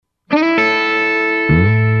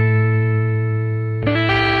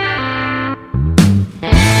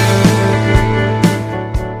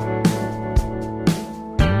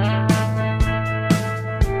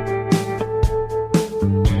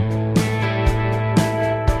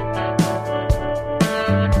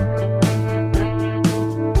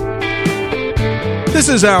This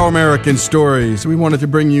is Our American Stories. We wanted to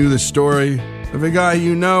bring you the story of a guy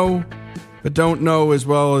you know, but don't know as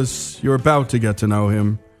well as you're about to get to know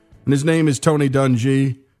him. And his name is Tony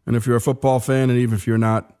Dungy. And if you're a football fan, and even if you're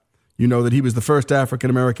not, you know that he was the first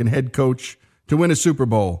African-American head coach to win a Super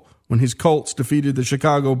Bowl when his Colts defeated the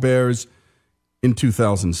Chicago Bears in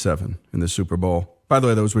 2007 in the Super Bowl. By the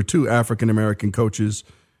way, those were two African-American coaches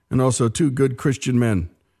and also two good Christian men.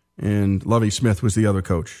 And Lovie Smith was the other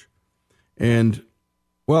coach. And,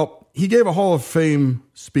 well, he gave a Hall of Fame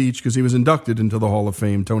speech because he was inducted into the Hall of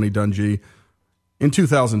Fame, Tony Dungy, in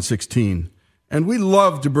 2016. And we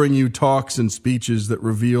love to bring you talks and speeches that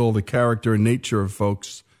reveal the character and nature of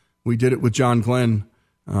folks. We did it with John Glenn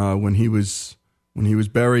when he was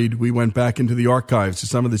buried. We went back into the archives to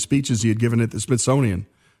some of the speeches he had given at the Smithsonian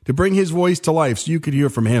to bring his voice to life so you could hear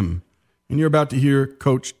from him. And you're about to hear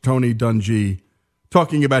Coach Tony Dungy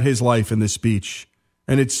talking about his life in this speech.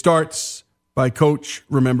 And it starts by Coach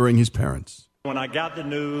remembering his parents. When I got the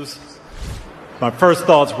news, my first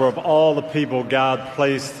thoughts were of all the people God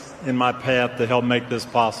placed in my path to help make this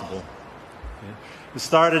possible. It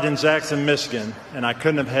started in Jackson, Michigan, and I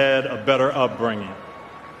couldn't have had a better upbringing.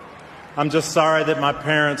 I'm just sorry that my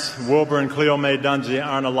parents, Wilbur and Cleo Mae Dungy,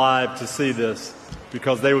 aren't alive to see this,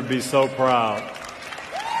 because they would be so proud.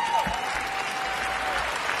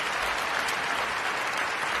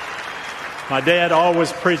 My dad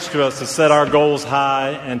always preached to us to set our goals high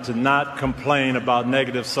and to not complain about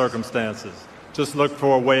negative circumstances. Just look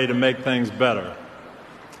for a way to make things better.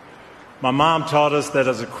 My mom taught us that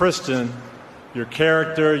as a Christian, your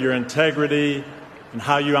character, your integrity, and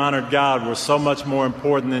how you honored God were so much more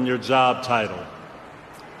important than your job title.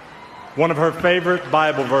 One of her favorite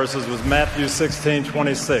Bible verses was Matthew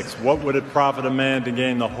 16:26. What would it profit a man to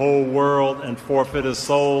gain the whole world and forfeit his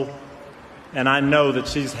soul? And I know that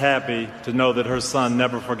she's happy to know that her son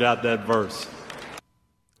never forgot that verse.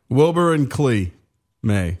 Wilbur and Clea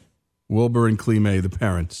Mae. Wilbur and Clea Mae, the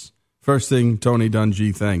parents. First thing, Tony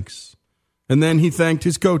Dungy thanks. And then he thanked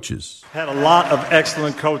his coaches. Had a lot of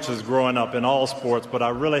excellent coaches growing up in all sports, but I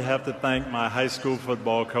really have to thank my high school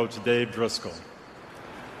football coach, Dave Driscoll.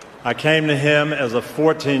 I came to him as a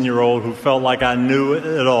 14-year-old who felt like I knew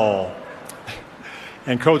it all.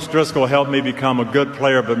 And Coach Driscoll helped me become a good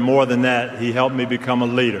player, but more than that, he helped me become a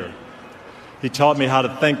leader. He taught me how to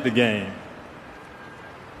think the game.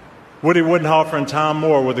 Woody Woodenhofer and Tom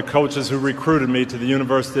Moore were the coaches who recruited me to the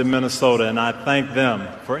University of Minnesota, and I thank them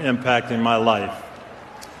for impacting my life.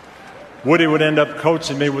 Woody would end up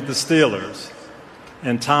coaching me with the Steelers.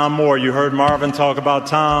 And Tom Moore, you heard Marvin talk about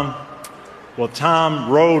Tom? Well, Tom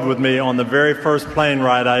rode with me on the very first plane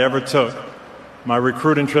ride I ever took, my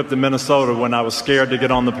recruiting trip to Minnesota when I was scared to get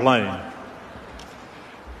on the plane.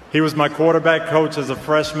 He was my quarterback coach as a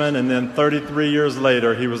freshman, and then 33 years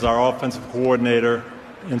later, he was our offensive coordinator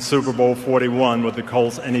in Super Bowl 41 with the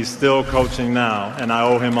Colts, and he's still coaching now, and I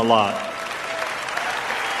owe him a lot.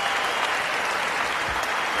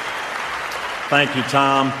 Thank you,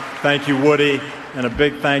 Tom. Thank you, Woody. And a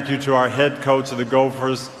big thank you to our head coach of the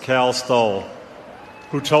Gophers, Cal Stoll,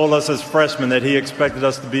 who told us as freshmen that he expected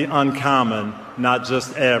us to be uncommon, not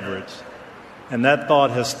just average. And that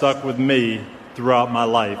thought has stuck with me throughout my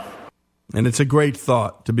life. And it's a great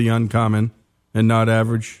thought to be uncommon and not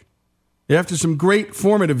average. After some great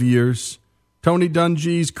formative years, Tony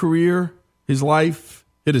Dungy's career, his life,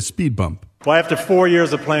 hit a speed bump. Well, after 4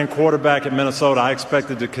 years of playing quarterback at Minnesota, I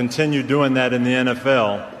expected to continue doing that in the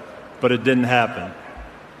NFL, but it didn't happen.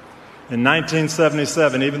 In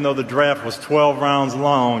 1977, even though the draft was 12 rounds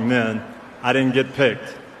long then, I didn't get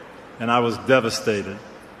picked, and I was devastated.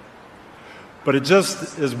 But it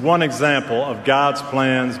just is one example of God's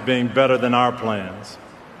plans being better than our plans.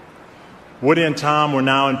 Woody and Tom were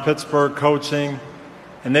now in Pittsburgh coaching,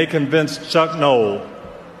 and they convinced Chuck Noll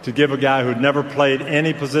to give a guy who'd never played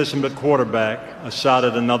any position but quarterback a shot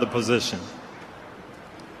at another position.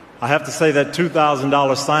 I have to say that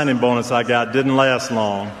 $2,000 signing bonus I got didn't last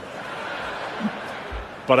long,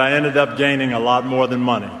 but I ended up gaining a lot more than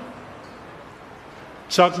money.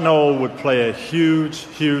 Chuck Noll would play a huge,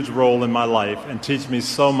 huge role in my life and teach me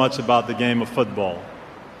so much about the game of football.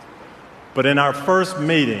 But in our first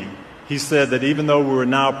meeting, he said that even though we were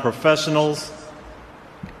now professionals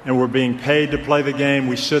and were being paid to play the game,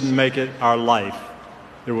 we shouldn't make it our life.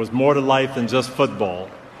 There was more to life than just football,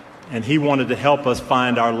 and he wanted to help us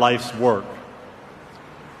find our life's work.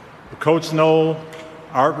 Coach Noll,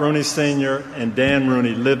 Art Rooney Sr., and Dan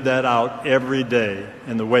Rooney lived that out every day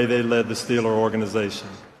in the way they led the Steeler organization.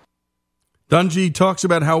 Dungy talks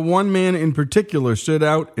about how one man in particular stood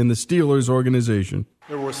out in the Steelers organization.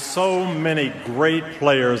 There were so many great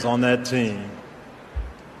players on that team.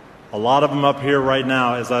 A lot of them up here right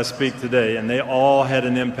now as I speak today, and they all had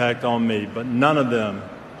an impact on me, but none of them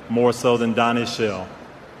more so than Donnie Shell.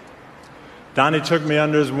 Donnie took me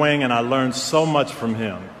under his wing, and I learned so much from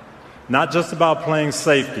him, not just about playing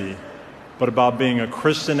safety, but about being a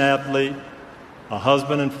Christian athlete, a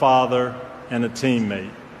husband and father, and a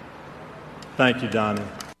teammate. Thank you, Donnie.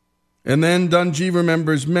 And then Dungy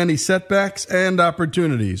remembers many setbacks and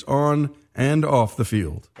opportunities on and off the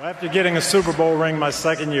field. After getting a Super Bowl ring my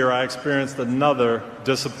second year, I experienced another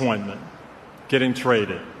disappointment, getting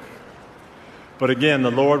traded. But again,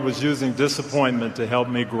 the Lord was using disappointment to help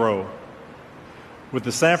me grow. With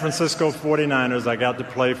the San Francisco 49ers, I got to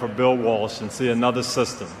play for Bill Walsh and see another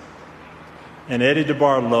system. And Eddie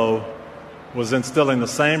DeBartolo was instilling the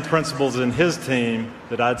same principles in his team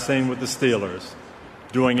that I'd seen with the Steelers,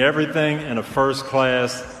 doing everything in a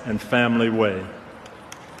first-class and family way.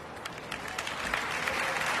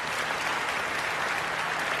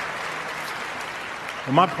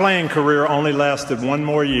 Well, my playing career only lasted one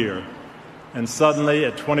more year, and suddenly,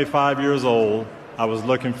 at 25 years old, I was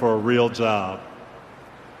looking for a real job.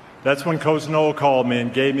 That's when Coach Noel called me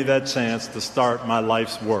and gave me that chance to start my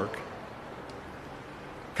life's work.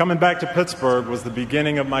 Coming back to Pittsburgh was the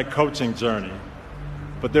beginning of my coaching journey,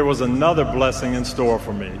 but there was another blessing in store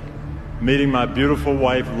for me, meeting my beautiful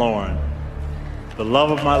wife, Lauren, the love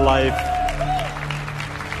of my life,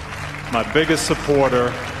 my biggest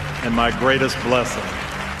supporter, and my greatest blessing.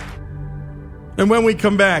 And when we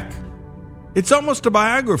come back, it's almost a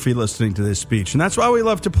biography listening to this speech, and that's why we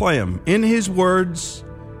love to play him. In his words,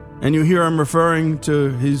 and you hear him referring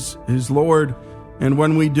to his Lord, and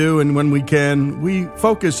when we do and when we can, we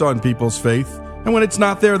focus on people's faith. And when it's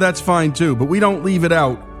not there, that's fine too, but we don't leave it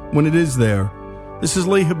out when it is there. This is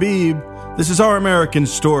Lee Habib. This is Our American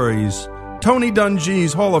Stories. Tony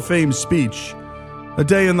Dungy's Hall of Fame speech. A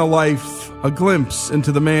day in the life, a glimpse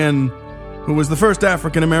into the man who was the first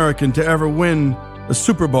African American to ever win a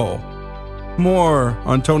Super Bowl. More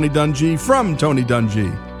on Tony Dungy from Tony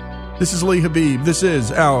Dungy. This is Lee Habib. This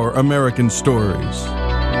is Our American Stories.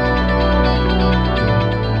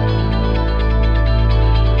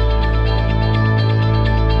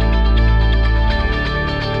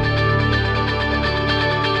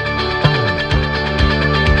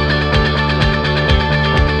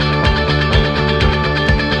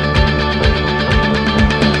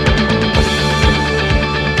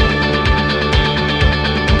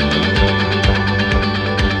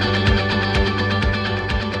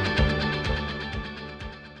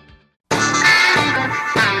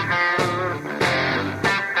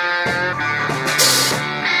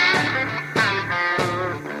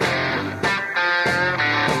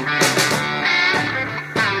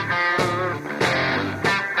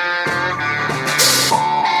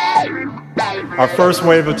 Our first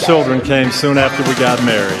wave of children came soon after we got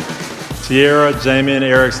married. Tierra, Jamie, and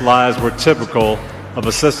Eric's lives were typical of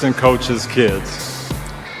assistant coaches' kids.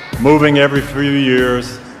 Moving every few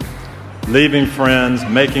years, leaving friends,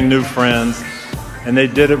 making new friends, and they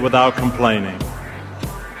did it without complaining.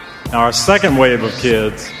 Now our second wave of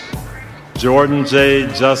kids, Jordan,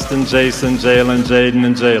 Jade, Justin, Jason, Jalen, Jaden,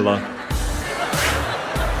 and Jayla,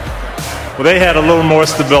 well, they had a little more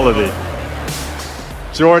stability.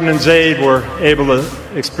 Jordan and Jade were able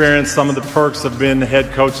to experience some of the perks of being the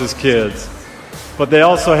head coach's kids, but they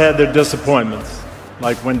also had their disappointments,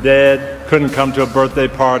 like when Dad couldn't come to a birthday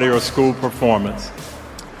party or a school performance.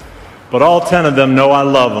 But all 10 of them know I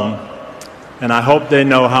love them, and I hope they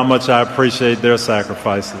know how much I appreciate their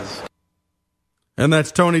sacrifices. And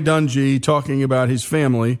that's Tony Dungy talking about his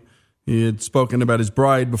family. He had spoken about his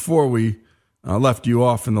bride before we left you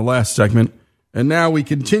off in the last segment. And now we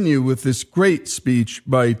continue with this great speech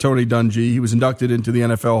by Tony Dungy. He was inducted into the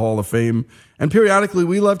NFL Hall of Fame. And periodically,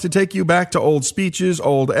 we love to take you back to old speeches,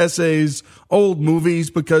 old essays, old movies,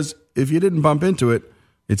 because if you didn't bump into it,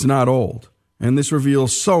 it's not old. And this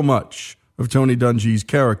reveals so much of Tony Dungy's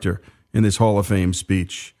character in this Hall of Fame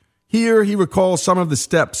speech. Here, he recalls some of the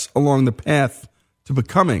steps along the path to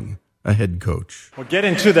becoming a head coach. Well,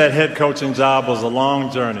 getting to that head coaching job was a long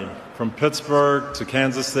journey. From Pittsburgh to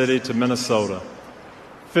Kansas City to Minnesota.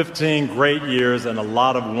 15 great years and a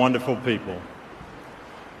lot of wonderful people.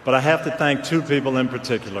 But I have to thank two people in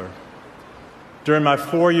particular. During my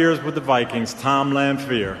 4 years with the Vikings, Tom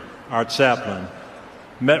Lanphier, our chaplain,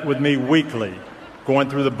 met with me weekly, going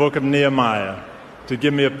through the book of Nehemiah, to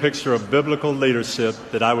give me a picture of biblical leadership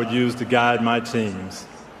that I would use to guide my teams.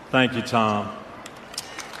 Thank you, Tom.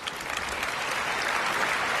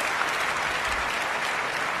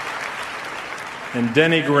 And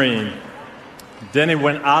Denny Green. Denny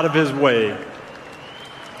went out of his way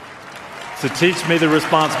to teach me the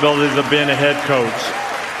responsibilities of being a head coach.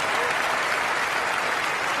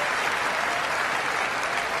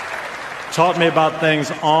 taught me about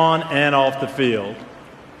things on and off the field.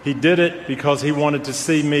 He did it because he wanted to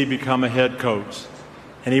see me become a head coach,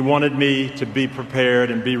 and he wanted me to be prepared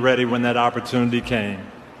and be ready when that opportunity came.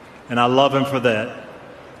 And I love him for that.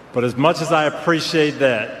 But as much as I appreciate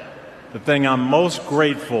that, the thing I'm most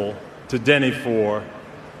grateful to Denny for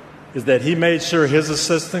is that he made sure his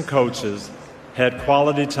assistant coaches had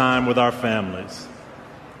quality time with our families.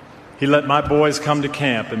 He let my boys come to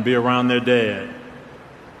camp and be around their dad.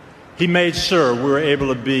 He made sure we were able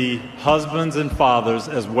to be husbands and fathers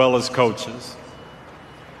as well as coaches.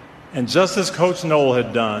 And just as Coach Noel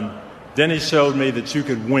had done, Denny showed me that you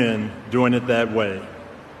could win doing it that way.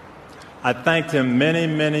 I thanked him many,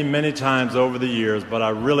 many, many times over the years, but I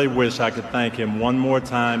really wish I could thank him one more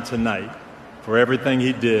time tonight for everything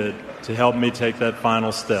he did to help me take that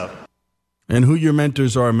final step. And who your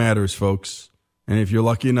mentors are matters, folks. And if you're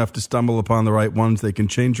lucky enough to stumble upon the right ones, they can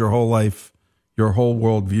change your whole life, your whole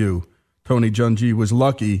worldview. Tony Dungy was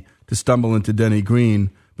lucky to stumble into Denny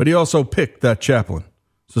Green, but he also picked that chaplain.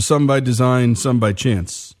 So some by design, some by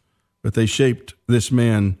chance. But they shaped this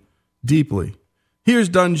man deeply. Here's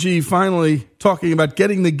Dungy finally talking about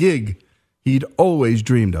getting the gig he'd always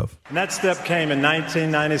dreamed of. And that step came in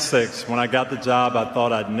 1996 when I got the job I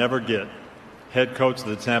thought I'd never get, head coach of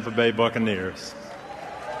the Tampa Bay Buccaneers.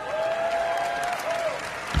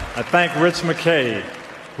 I thank Rich McKay,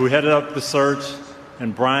 who headed up the search,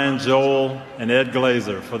 and Brian Joel and Ed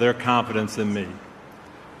Glazer for their confidence in me.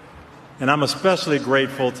 And I'm especially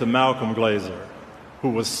grateful to Malcolm Glazer, who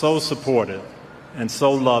was so supportive and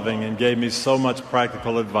so loving and gave me so much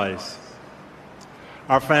practical advice.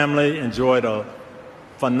 Our family enjoyed a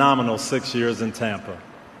phenomenal 6 years in Tampa.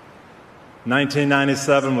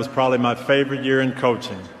 1997 was probably my favorite year in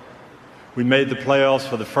coaching. We made the playoffs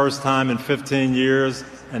for the first time in 15 years,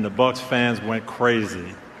 and the Bucs fans went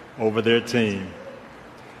crazy over their team.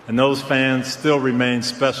 And those fans still remain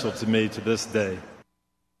special to me to this day.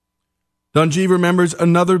 Dungy remembers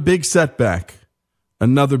another big setback,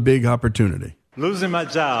 another big opportunity. Losing my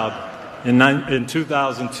job in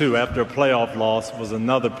 2002 after a playoff loss was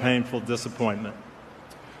another painful disappointment.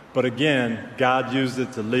 But again, God used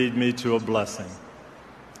it to lead me to a blessing.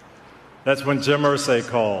 That's when Jim Irsay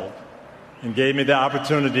called and gave me the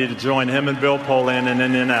opportunity to join him and Bill Polian in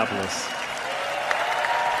Indianapolis.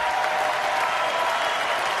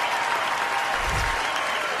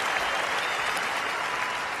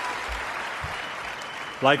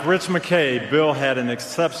 Like Rich McKay, Bill had an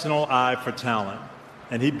exceptional eye for talent,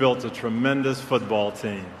 and he built a tremendous football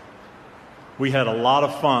team. We had a lot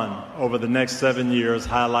of fun over the next 7 years,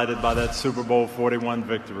 highlighted by that Super Bowl 41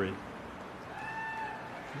 victory.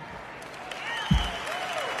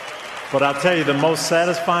 But I'll tell you, the most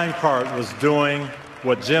satisfying part was doing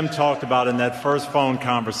what Jim talked about in that first phone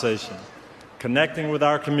conversation, connecting with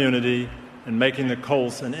our community and making the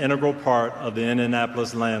Colts an integral part of the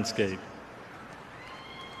Indianapolis landscape.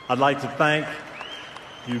 I'd like to thank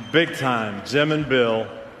you big time, Jim and Bill,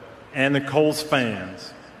 and the Colts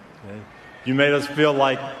fans. Okay? You made us feel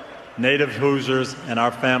like native Hoosiers, and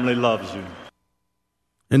our family loves you.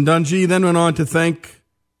 And Dungy then went on to thank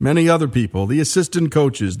many other people, the assistant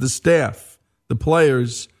coaches, the staff, the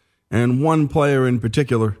players, and one player in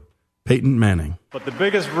particular, Peyton Manning. But the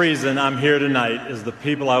biggest reason I'm here tonight is the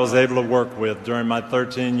people I was able to work with during my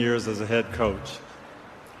 13 years as a head coach.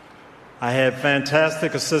 I had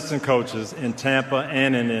fantastic assistant coaches in Tampa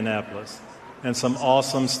and Indianapolis, and some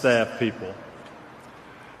awesome staff people.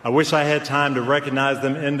 I wish I had time to recognize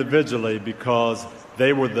them individually because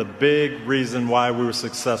they were the big reason why we were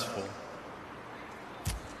successful.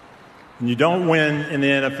 And you don't win in the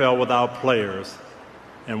NFL without players,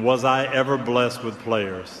 and was I ever blessed with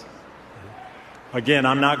players? Again,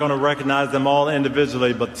 I'm not going to recognize them all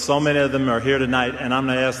individually, but so many of them are here tonight, and I'm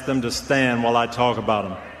going to ask them to stand while I talk about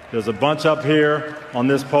them. There's a bunch up here on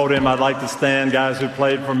this podium I'd like to stand, guys who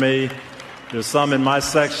played for me. There's some in my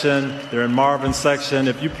section. They're in Marvin's section.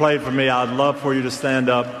 If you played for me, I'd love for you to stand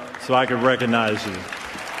up so I could recognize you.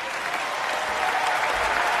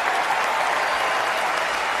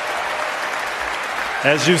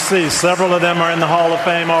 As you see, several of them are in the Hall of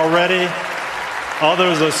Fame already.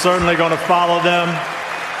 Others are certainly going to follow them.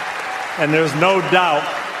 And there's no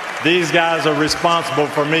doubt these guys are responsible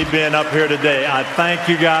for me being up here today. I thank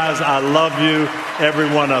you guys. I love you, every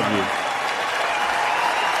one of you.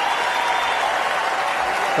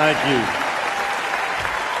 Thank you.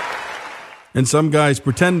 And some guys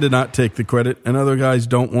pretend to not take the credit, and other guys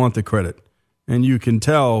don't want the credit. And you can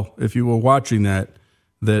tell, if you were watching that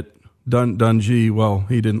Dungy, well,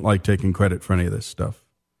 he didn't like taking credit for any of this stuff.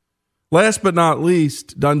 Last but not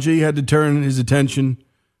least, Dungy had to turn his attention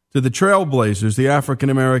to the trailblazers, the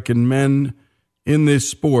African-American men in this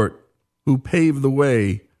sport who paved the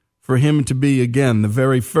way for him to be, again, the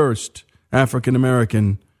very first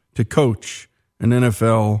African-American to coach an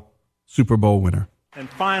NFL Super Bowl winner. And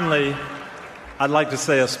finally, I'd like to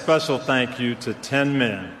say a special thank you to 10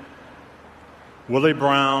 men: Willie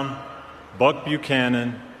Brown, Buck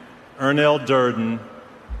Buchanan, Ernell Durden,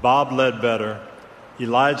 Bob Ledbetter,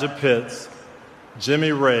 Elijah Pitts,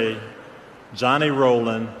 Jimmy Ray, Johnny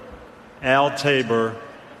Rowland, Al Tabor,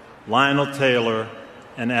 Lionel Taylor,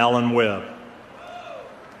 and Alan Webb.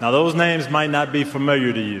 Now, those names might not be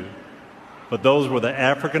familiar to you, but those were the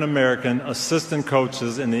African-American assistant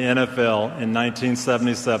coaches in the NFL in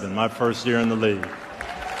 1977, my first year in the league.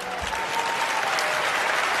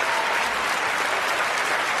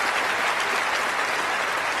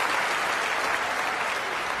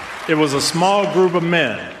 It was a small group of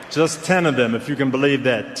men, just 10 of them, if you can believe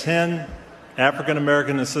that, 10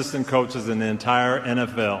 African-American assistant coaches in the entire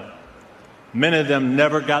NFL. Many of them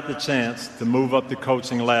never got the chance to move up the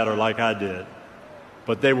coaching ladder like I did,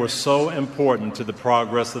 but they were so important to the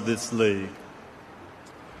progress of this league.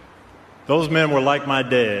 Those men were like my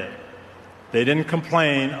dad. They didn't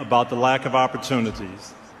complain about the lack of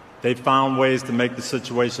opportunities. They found ways to make the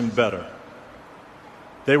situation better.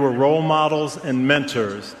 They were role models and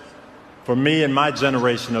mentors for me and my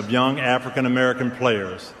generation of young African-American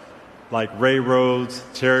players like Ray Rhodes,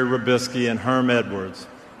 Terry Robisky, and Herm Edwards.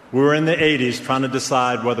 We were in the 80s trying to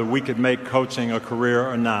decide whether we could make coaching a career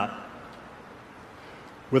or not.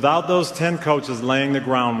 Without those 10 coaches laying the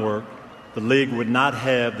groundwork, the league would not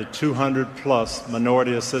have the 200-plus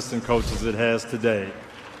minority assistant coaches it has today.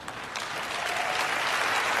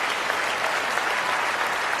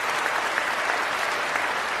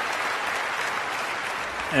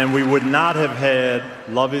 And we would not have had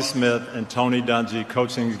Lovie Smith and Tony Dungy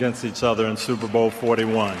coaching against each other in Super Bowl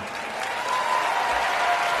 41.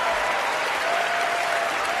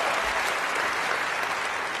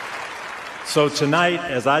 So tonight,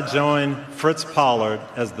 as I join Fritz Pollard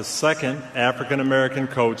as the second African-American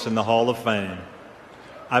coach in the Hall of Fame,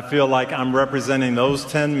 I feel like I'm representing those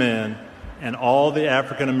 10 men and all the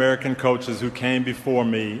African-American coaches who came before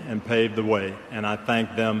me and paved the way, and I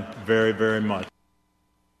thank them very, very much.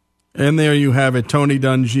 And there you have it, Tony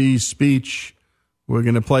Dungy's speech. We're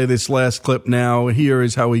going to play this last clip now. Here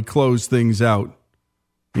is how he closed things out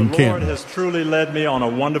in camp. The Lord has truly led me on a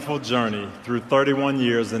wonderful journey through 31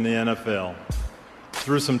 years in the NFL,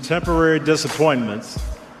 through some temporary disappointments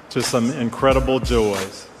to some incredible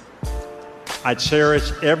joys. I cherish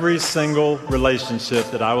every single relationship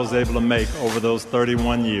that I was able to make over those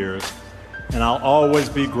 31 years, and I'll always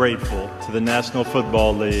be grateful to the National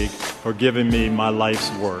Football League for giving me my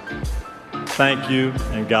life's work. Thank you,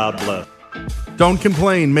 and God bless. Don't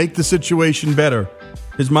complain. Make the situation better.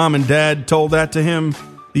 His mom and dad told that to him.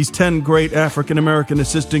 These 10 great African-American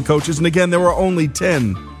assistant coaches, and again, there were only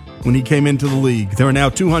 10 when he came into the league. There are now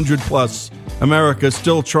 200-plus. America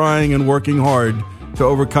still trying and working hard to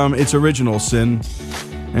overcome its original sin,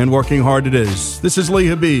 and working hard it is. This is Lee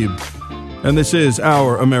Habib, and this is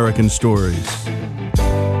Our American Stories.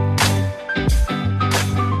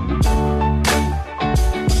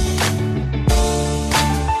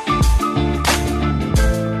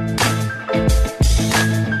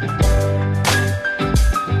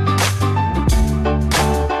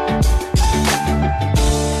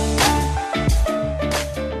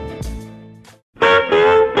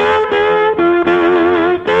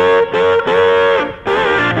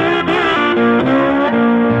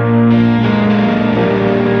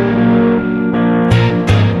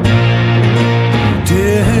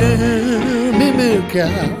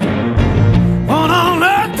 What on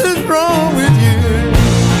earth is wrong with you?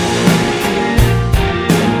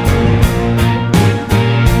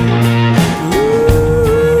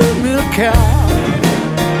 Ooh, milk cow.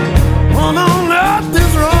 What on earth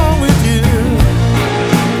is wrong with you?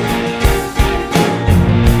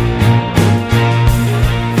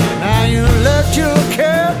 Now you left your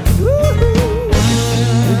cow,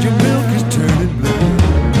 and your milk is turning blue.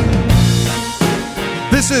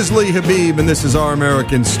 This is Lee Habib, and this is Our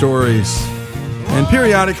American Stories. And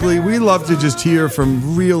periodically, we love to just hear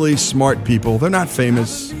from really smart people. They're not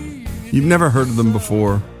famous. You've never heard of them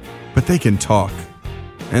before, but they can talk.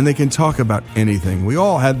 And they can talk about anything. We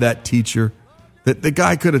all had that teacher that the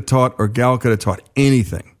guy could have taught or gal could have taught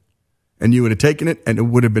anything. And you would have taken it, and it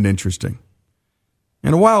would have been interesting.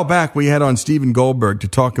 And a while back, we had on Stephen Goldberg to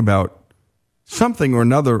talk about something or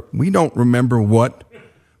another. We don't remember what.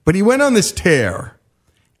 But he went on this tear.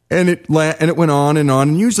 And it went on.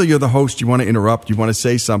 And usually you're the host. You want to interrupt. You want to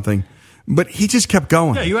say something. But he just kept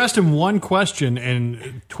going. Yeah, you asked him one question,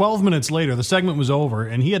 and 12 minutes later, the segment was over,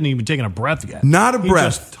 and he hadn't even taken a breath yet. Not a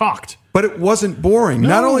breath. He just talked. But it wasn't boring. No.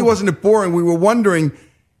 Not only wasn't it boring, we were wondering,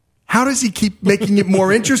 how does he keep making it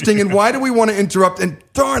more interesting, and why do we want to interrupt? And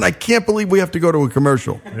darn, I can't believe we have to go to a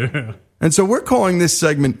commercial. Yeah. And so we're calling this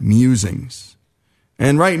segment Musings.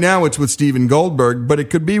 And right now it's with Stephen Goldberg, but it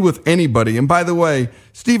could be with anybody. And by the way,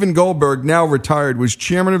 Stephen Goldberg, now retired, was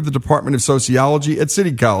chairman of the Department of Sociology at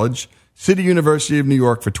City College, City University of New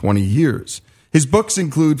York, for 20 years. His books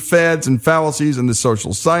include Fads and Fallacies in the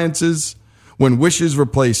Social Sciences, When Wishes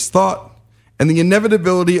Replace Thought, and The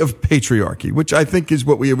Inevitability of Patriarchy, which I think is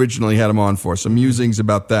what we originally had him on for, some musings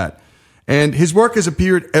about that. And his work has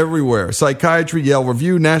appeared everywhere: Psychiatry, Yale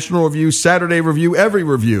Review, National Review, Saturday Review, every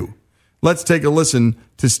review. Let's take a listen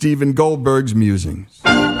to Stephen Goldberg's musings.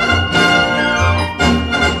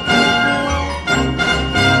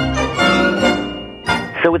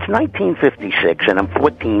 So it's 1956, and I'm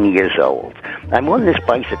 14 years old. I'm on this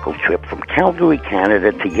bicycle trip from Calgary,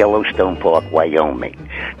 Canada to Yellowstone Park, Wyoming.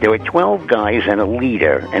 There are 12 guys and a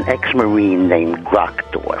leader, an ex-Marine named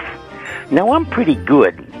Grockdorf. Now, I'm pretty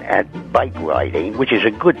good at bike riding, which is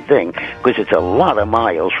a good thing because it's a lot of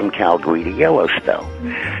miles from Calgary to Yellowstone.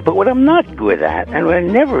 But what I'm not good at, and what I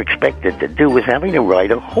never expected to do, was having to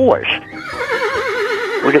ride a horse.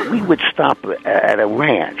 We would stop at a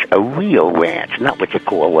ranch, a real ranch, not what you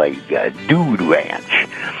call a dude ranch.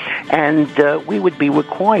 And we would be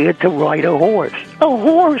required to ride a horse. A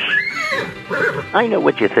horse? I know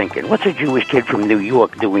what you're thinking. What's a Jewish kid from New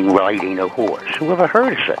York doing riding a horse? Who ever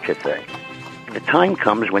heard of such a thing? The time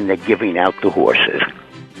comes when they're giving out the horses.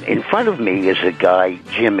 In front of me is a guy,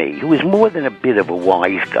 Jimmy, who is more than a bit of a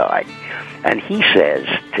wise guy. And he says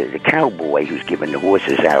to the cowboy who's giving the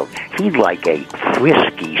horses out, he'd like a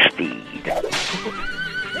frisky steed.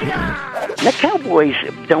 Now, cowboys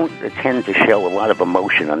don't tend to show a lot of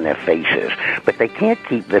emotion on their faces, but they can't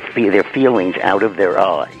keep their feelings out of their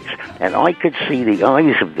eyes. And I could see the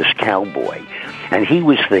eyes of this cowboy, and he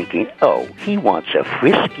was thinking, oh, he wants a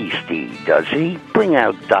frisky steed, does he? Bring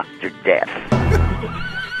out Dr. Death.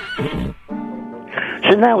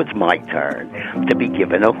 So now it's my turn to be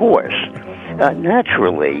given a horse.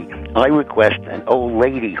 Naturally, I request an old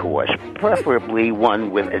lady horse, preferably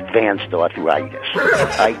one with advanced arthritis.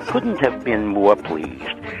 I couldn't have been more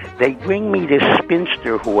pleased. They bring me this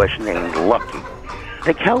spinster horse named Lucky.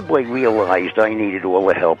 The cowboy realized I needed all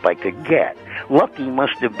the help I could get. Lucky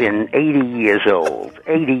must have been 80 years old.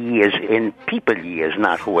 80 years in people years,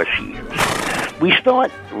 not horse years. We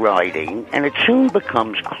start riding, and it soon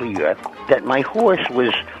becomes clear that my horse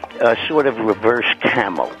was a sort of reverse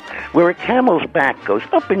camel. Where a camel's back goes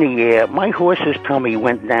up in the air, my horse's tummy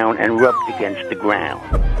went down and rubbed against the ground.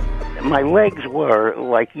 My legs were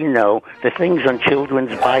like, the things on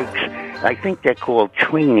children's bikes. I think they're called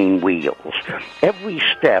training wheels. Every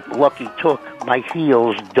step Lucky took, my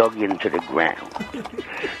heels dug into the ground.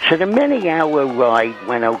 So the many-hour ride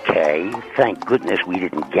went okay. Thank goodness we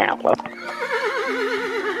didn't gallop.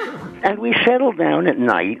 And we settled down at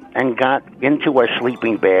night and got into our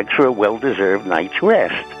sleeping bags for a well-deserved night's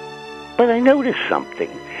rest. But I noticed something.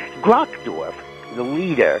 Grockdorf, the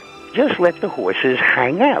leader, just let the horses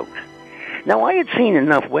hang out. Now, I had seen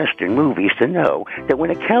enough Western movies to know that when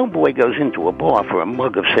a cowboy goes into a bar for a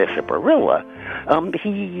mug of sarsaparilla,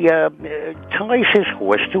 he ties his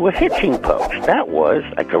horse to a hitching post. That was,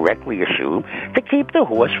 I correctly assume, to keep the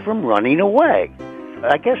horse from running away.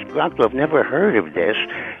 I guess Grockdorf never heard of this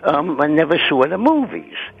and never saw the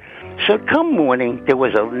movies. So come morning, there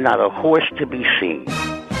was not a horse to be seen.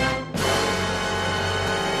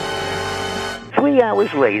 3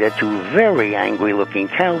 hours later, 2 very angry-looking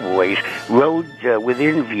cowboys rode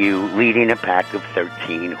within view, leading a pack of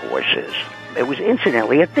 13 horses. It was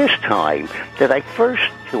incidentally at this time that I first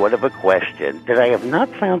thought of a question that I have not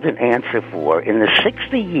found an answer for in the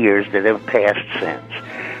 60 years that have passed since.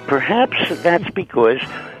 Perhaps that's because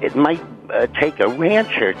it might take a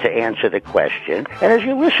rancher to answer the question. And as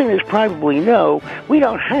your listeners probably know, we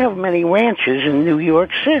don't have many ranches in New York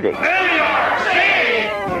City.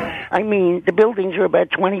 I mean, the buildings are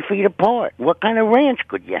about 20 feet apart. What kind of ranch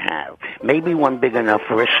could you have? Maybe one big enough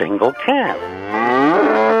for a single cow.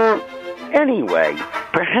 Anyway,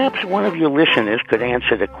 perhaps one of your listeners could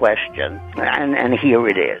answer the question, and here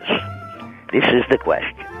it is. This is the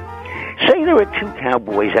question. Say there are 2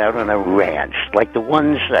 cowboys out on a ranch, like the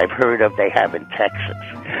ones I've heard of they have in Texas.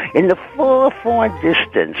 In the far, far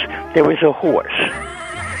distance, there is a horse.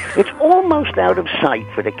 It's almost out of sight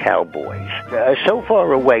for the cowboys, so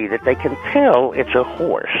far away that they can tell it's a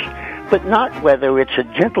horse. but not whether it's a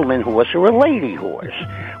gentleman horse or a lady horse.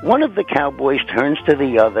 One of the cowboys turns to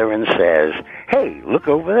the other and says, "Hey, look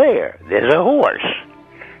over there. There's a horse."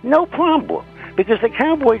 No problem, because the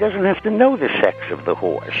cowboy doesn't have to know the sex of the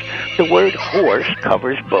horse. The word horse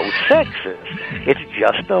covers both sexes. It's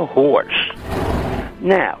just a horse.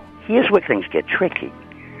 Now, here's where things get tricky.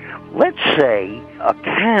 Let's say a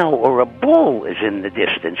cow or a bull is in the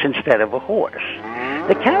distance instead of a horse.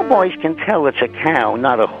 The cowboys can tell it's a cow,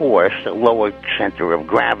 not a horse. A lower center of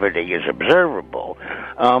gravity is observable,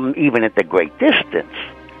 even at the great distance.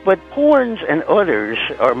 But horns and udders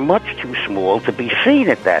are much too small to be seen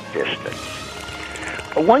at that distance.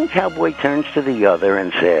 One cowboy turns to the other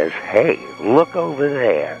and says, "Hey, look over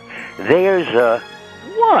there. There's a..."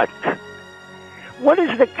 What? What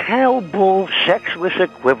is the cow-bull sexless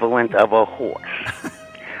equivalent of a horse?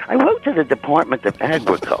 I wrote to the Department of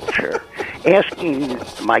Agriculture asking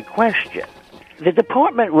my question. The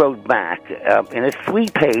department wrote back in a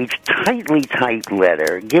 3-page, tightly typed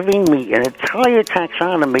letter giving me an entire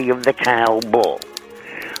taxonomy of the cow-bull.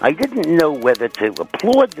 I didn't know whether to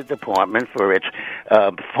applaud the department for its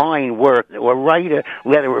fine work or write a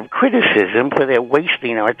letter of criticism for their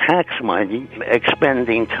wasting our tax money,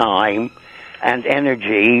 expending time and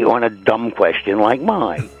energy on a dumb question like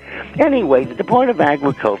mine. Anyway, the Department of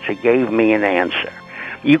Agriculture gave me an answer.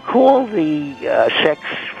 You call the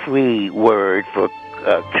sex-free word for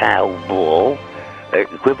cow-bull,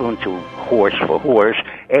 equivalent to horse for horse,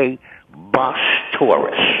 a bos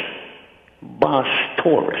taurus. Bos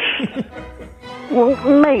taurus. Well,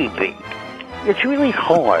 maybe. It's really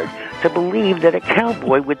hard to believe that a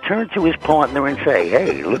cowboy would turn to his partner and say,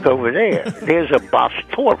 "Hey, look over there. There's a bos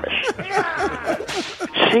taurus."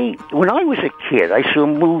 See, when I was a kid, I saw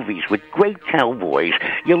movies with great cowboys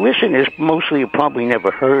your listeners mostly have probably never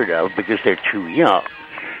heard of because they're too young.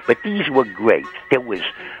 But these were great. There was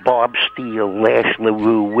Bob Steele, Lash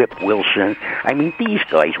LaRue, Whip Wilson. I mean, these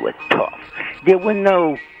guys were tough. There were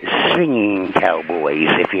no singing cowboys,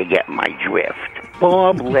 if you get my drift.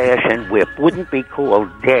 Bob, Lash, and Whip wouldn't be called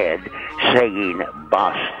dead saying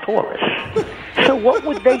Bos Taurus. So what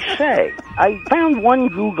would they say? I found one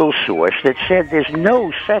Google source that said there's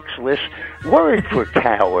no sexless word for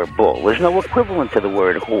cow or bull. There's no equivalent to the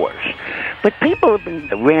word horse. But people have been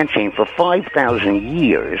ranching for 5,000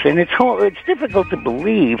 years, and it's difficult to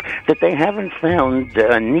believe that they haven't found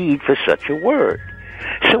a need for such a word.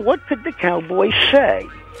 So what could the cowboys say?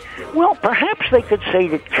 Well, perhaps they could say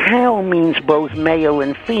that cow means both male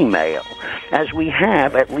and female, as we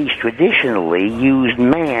have, at least traditionally, used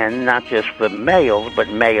man not just for males, but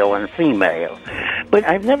male and female. But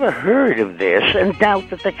I've never heard of this and doubt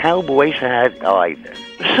that the cowboys had either.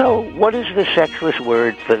 So what is the sexless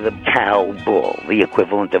word for the cow-bull, the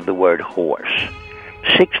equivalent of the word horse?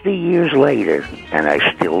 60 years later, and I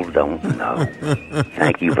still don't know.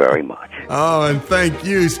 Thank you very much. Oh, and thank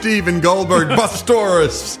you, Stephen Goldberg. Bos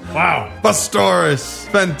taurus. Wow. Bos taurus.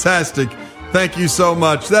 Fantastic. Thank you so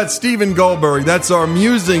much. That's Stephen Goldberg. That's our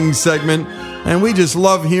Musings segment. And we just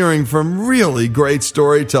love hearing from really great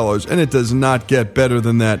storytellers. And it does not get better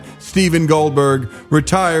than that. Stephen Goldberg,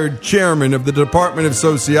 retired chairman of the Department of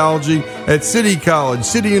Sociology at City College,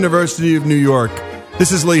 City University of New York.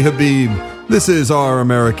 This is Lee Habib. This is Our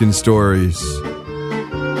American Stories.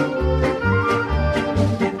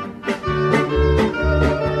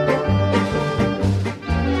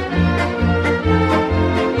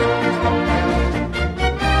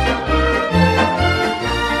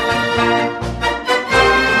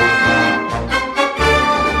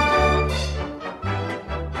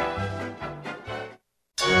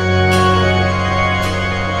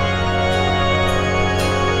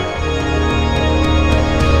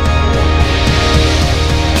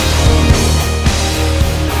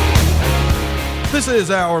 This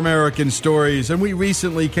is Our American Stories, and we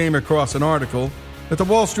recently came across an article at the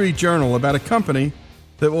Wall Street Journal about a company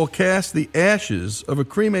that will cast the ashes of a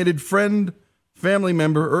cremated friend, family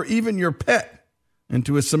member, or even your pet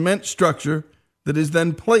into a cement structure that is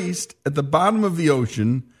then placed at the bottom of the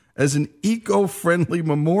ocean as an eco-friendly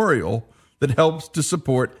memorial that helps to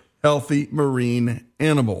support healthy marine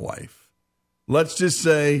animal life. Let's just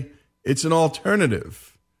say it's an alternative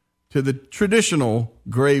to the traditional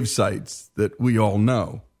grave sites that we all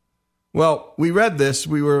know. Well, we read this.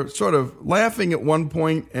 We were sort of laughing at one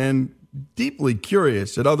point and deeply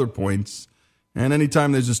curious at other points. And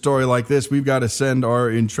anytime there's a story like this, we've got to send our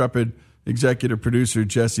intrepid executive producer,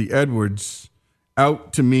 Jesse Edwards,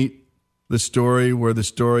 out to meet the story where the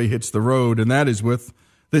story hits the road. And that is with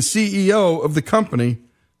the CEO of the company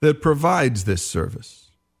that provides this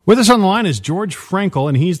service. With us on the line is George Frankel,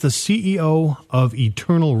 and he's the CEO of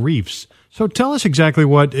Eternal Reefs. So tell us exactly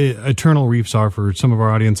what Eternal Reefs are for some of our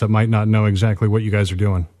audience that might not know exactly what you guys are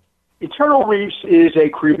doing. Eternal Reefs is a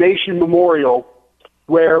cremation memorial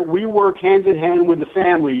where we work hand in hand with the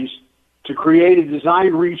families to create a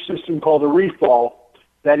designed reef system called a reef ball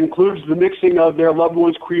that includes the mixing of their loved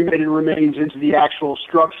ones' cremated remains into the actual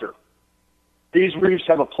structure. These reefs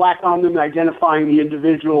have a plaque on them identifying the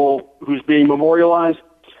individual who's being memorialized,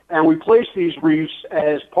 and we place these reefs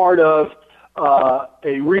as part of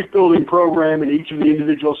a reef building program in each of the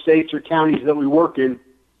individual states or counties that we work in.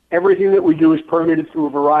 Everything that we do is permitted through a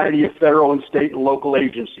variety of federal and state and local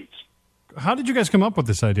agencies. How did you guys come up with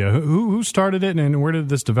this idea? Who started it, and where did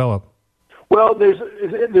this develop? Well, there's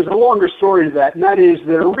a longer story to that, and that is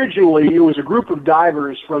that originally it was a group of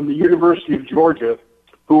divers from the University of Georgia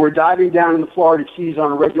who were diving down in the Florida Keys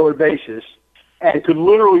on a regular basis and could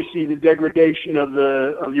literally see the degradation of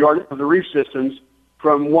the reef systems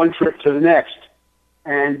from one trip to the next.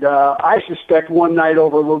 And I suspect one night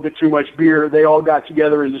over a little bit too much beer, they all got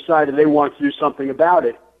together and decided they wanted to do something about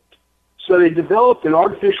it. So they developed an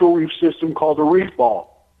artificial reef system called a reef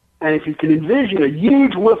ball. And if you can envision a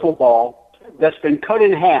huge wiffle ball that's been cut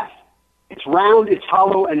in half, it's round, it's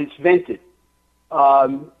hollow, and it's vented.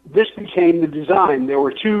 This became the design. There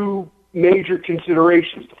were two major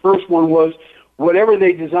considerations. The first one was whatever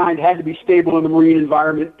they designed had to be stable in the marine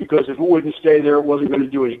environment, because if it wouldn't stay there, it wasn't going to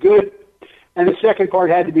do any good. And the second part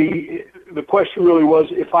had to be, the question really was,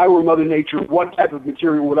 if I were Mother Nature, what type of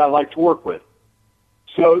material would I like to work with?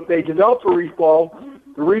 So they developed a reef ball.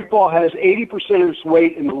 The reef ball has 80% of its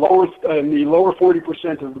weight in the lower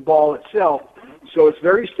 40% of the ball itself, so it's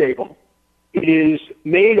very stable. It is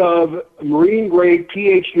made of marine-grade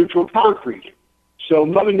pH-neutral concrete. So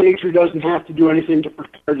Mother Nature doesn't have to do anything to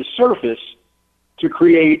prepare the surface to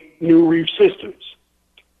create new reef systems.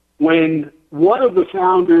 When one of the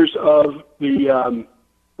founders of the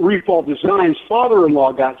Reef Ball Design's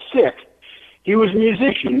father-in-law got sick, he was a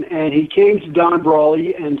musician, and he came to Don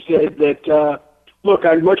Brawley and said that, look,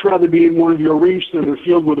 I'd much rather be in one of your reefs than in a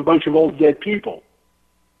field with a bunch of old dead people.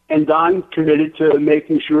 And Don committed to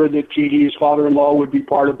making sure that T.D., his father-in-law, would be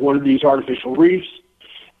part of one of these artificial reefs.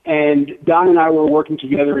 And Don and I were working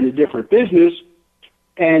together in a different business.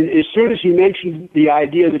 And as soon as he mentioned the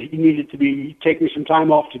idea that he needed to be taking some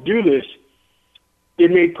time off to do this,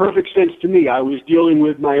 it made perfect sense to me. I was dealing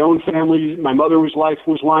with my own family. My mother's life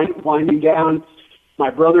was winding down. My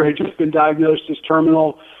brother had just been diagnosed as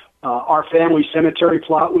terminal. Our family cemetery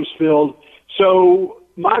plot was filled. So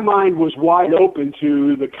my mind was wide open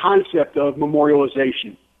to the concept of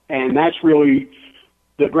memorialization. And that's really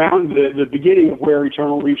the beginning of where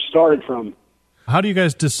Eternal Reef started from. How do you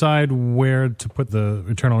guys decide where to put the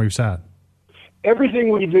Eternal Reefs at? Everything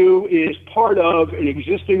we do is part of an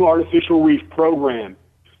existing artificial reef program.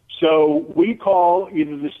 So we call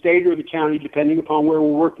either the state or the county, depending upon where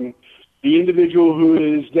we're working, the individual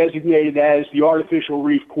who is designated as the artificial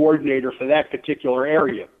reef coordinator for that particular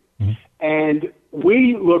area. Mm-hmm. And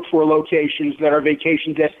we look for locations that are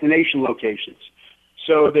vacation destination locations.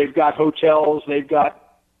 So they've got hotels, they've got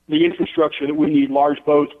the infrastructure that we need, large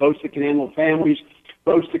boats that can handle families,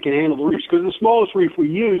 boats that can handle the reefs, because the smallest reef we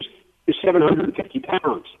use is 750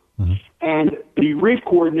 pounds. Mm-hmm. And the reef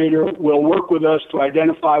coordinator will work with us to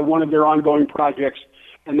identify one of their ongoing projects,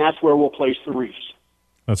 and that's where we'll place the reefs.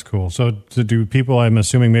 That's cool. So do people, I'm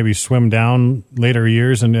assuming, maybe swim down later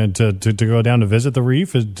years and to go down to visit the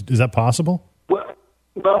reef? Is that possible?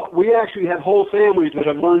 Well, we actually have whole families that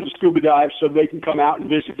have learned to scuba dive so they can come out and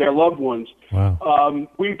visit their loved ones. Wow.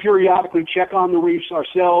 We periodically check on the reefs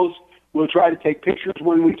ourselves. We'll try to take pictures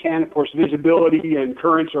when we can. Of course, visibility and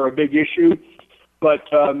currents are a big issue. But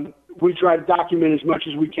we try to document as much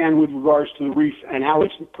as we can with regards to the reef and how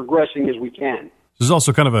it's progressing as we can. This is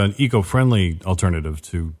also kind of an eco-friendly alternative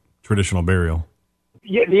to traditional burial.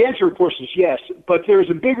 Yeah, the answer, of course, is yes. But there's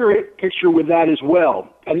a bigger picture with that as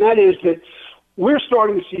well. And that is that we're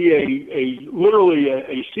starting to see literally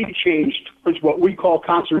a sea change towards what we call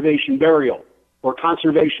conservation burial or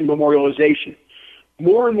conservation memorialization.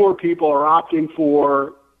 More and more people are opting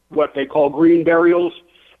for what they call green burials,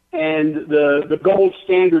 and the gold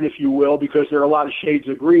standard, if you will, because there are a lot of shades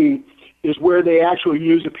of green, is where they actually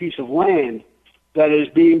use a piece of land that is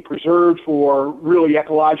being preserved for really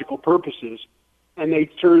ecological purposes, and they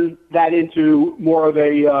turn that into more of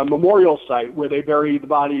a memorial site where they bury the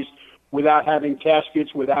bodies without having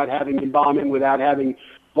caskets, without having embalming, without having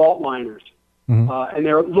vault liners. Mm-hmm. And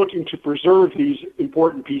they're looking to preserve these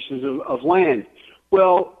important pieces of land.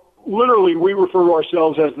 Well, literally, we refer to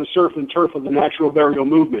ourselves as the surf and turf of the natural burial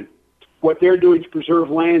movement. What they're doing to preserve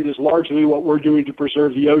land is largely what we're doing to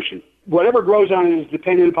preserve the ocean. Whatever grows on it is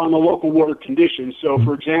dependent upon the local water conditions. So,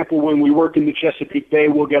 for example, when we work in the Chesapeake Bay,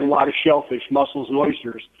 we'll get a lot of shellfish, mussels, and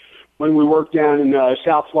oysters. When we work down in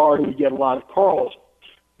South Florida, we get a lot of corals.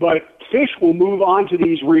 But fish will move onto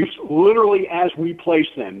these reefs literally as we place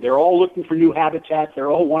them. They're all looking for new habitat. They're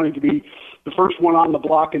all wanting to be the first one on the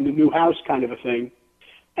block in the new house kind of a thing.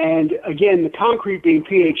 And again, the concrete being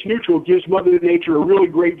pH neutral gives Mother Nature a really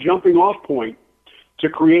great jumping off point to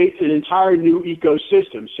create an entire new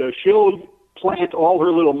ecosystem. So she'll plant all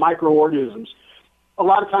her little microorganisms. A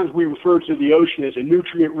lot of times we refer to the ocean as a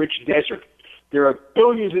nutrient-rich desert. There are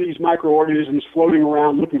billions of these microorganisms floating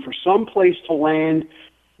around looking for some place to land,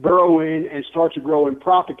 burrow in, and start to grow and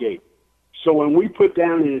propagate. So when we put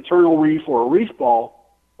down an eternal reef or a reef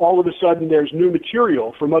ball, all of a sudden there's new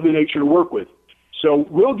material for Mother Nature to work with. So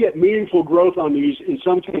we'll get meaningful growth on these, in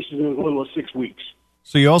some cases, in as little as 6 weeks.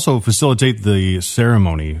 So you also facilitate the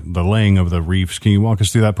ceremony, the laying of the reefs. Can you walk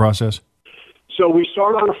us through that process? So we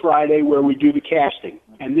start on a Friday where we do the casting,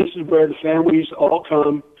 and this is where the families all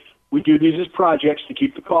come. We do these as projects to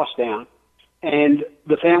keep the cost down, and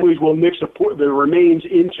the families will mix the remains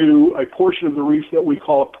into a portion of the reef that we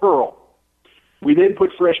call a pearl. We then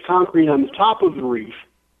put fresh concrete on the top of the reef,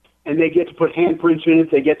 and they get to put handprints in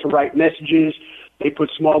it. They get to write messages. They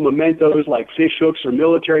put small mementos like fish hooks or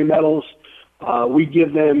military medals. We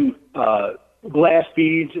give them glass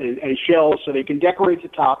beads and shells so they can decorate the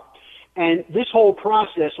top. And this whole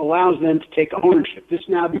process allows them to take ownership. This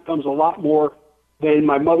now becomes a lot more than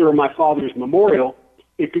my mother or my father's memorial.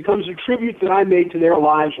 It becomes a tribute that I made to their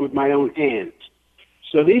lives with my own hands.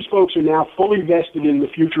 So these folks are now fully vested in the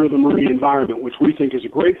future of the marine environment, which we think is a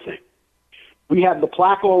great thing. We have the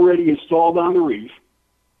plaque already installed on the reef,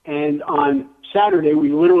 and on Saturday,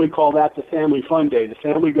 we literally call that the Family Fun Day. The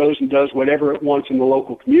family goes and does whatever it wants in the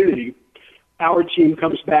local community. Our team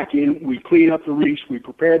comes back in, we clean up the reefs, we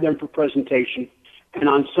prepare them for presentation, and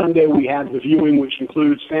on Sunday we have the viewing, which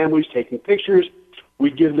includes families taking pictures. We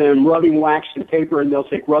give them rubbing wax and paper, and they'll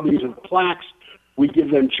take rubbings of the plaques. We give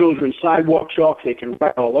them children's sidewalk chalk. They can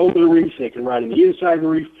write all over the reef. They can write on the inside of the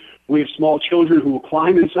reef. We have small children who will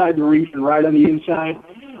climb inside the reef and write on the inside.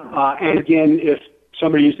 And again, if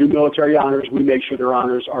somebody is doing military honors, we make sure their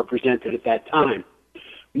honors are presented at that time.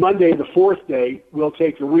 Monday, the fourth day, we'll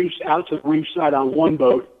take the reefs out to the reef side on one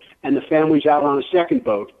boat and the families out on a second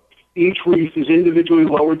boat. Each reef is individually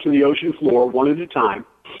lowered to the ocean floor one at a time,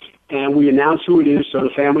 and we announce who it is so the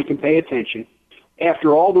family can pay attention.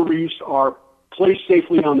 After all the reefs are placed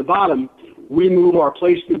safely on the bottom, we move our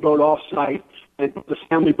placement boat off-site and put the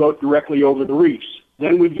family boat directly over the reefs.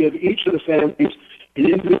 Then we give each of the families an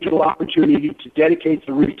individual opportunity to dedicate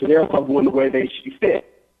the reef to their loved one the way they see fit.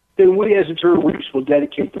 Then we, as Eternal Reefs, will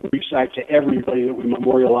dedicate the reef site to everybody that we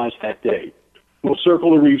memorialize that day. We'll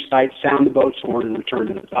circle the reef site, sound the boat's horn, and return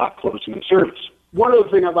to the dock, closing the service. One other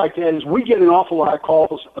thing I'd like to add is we get an awful lot of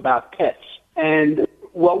calls about pets. And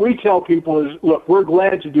what we tell people is, look, we're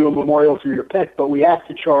glad to do a memorial for your pet, but we have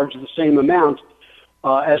to charge the same amount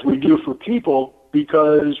as we do for people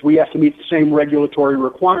because we have to meet the same regulatory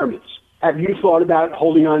requirements. Have you thought about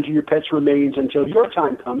holding on to your pet's remains until your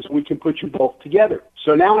time comes and we can put you both together?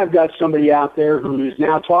 So now I've got somebody out there who is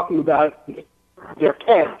now talking about their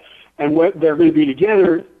pet and what they're going to be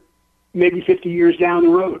together maybe 50 years down the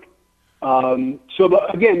road.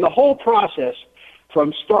 Again, the whole process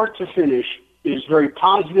from start to finish is very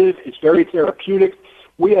positive. It's very therapeutic.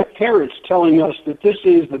 We have parents telling us that this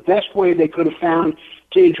is the best way they could have found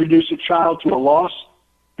to introduce a child to a loss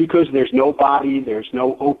because there's no body, there's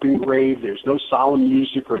no open grave, there's no solemn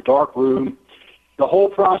music or dark room. The whole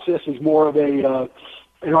process is more of an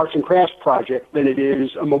arts and crafts project than it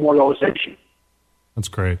is a memorialization. That's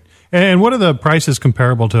great. And what are the prices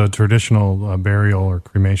comparable to a traditional burial or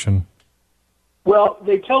cremation? Well,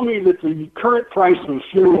 they tell me that the current price of a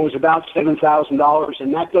funeral is about $7,000,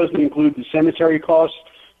 and that doesn't include the cemetery costs,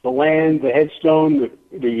 the land, the headstone,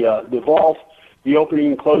 the vault, the opening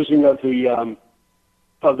and closing of the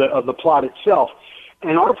plot itself.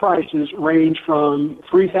 And our prices range from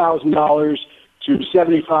 $3,000 to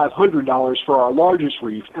 $7,500 for our largest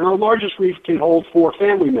reef, and our largest reef can hold 4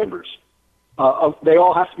 family members. They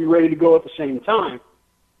all have to be ready to go at the same time,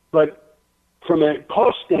 but from a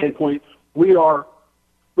cost standpoint, we are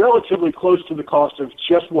relatively close to the cost of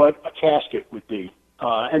just what a casket would be,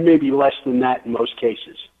 and maybe less than that in most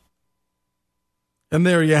cases. And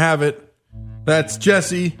there you have it. That's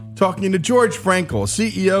Jesse talking to George Frankel,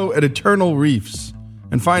 CEO at Eternal Reefs.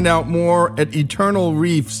 And find out more at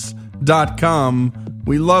eternalreefs.com.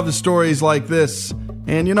 We love stories like this.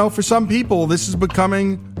 And, for some people, this is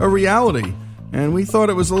becoming a reality. And we thought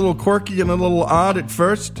it was a little quirky and a little odd at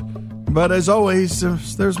first. But as always,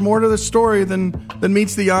 there's more to the story than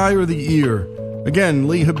meets the eye or the ear. Again,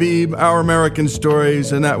 Lee Habib, Our American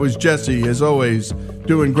Stories, and that was Jesse, as always,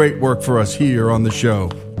 doing great work for us here on the show.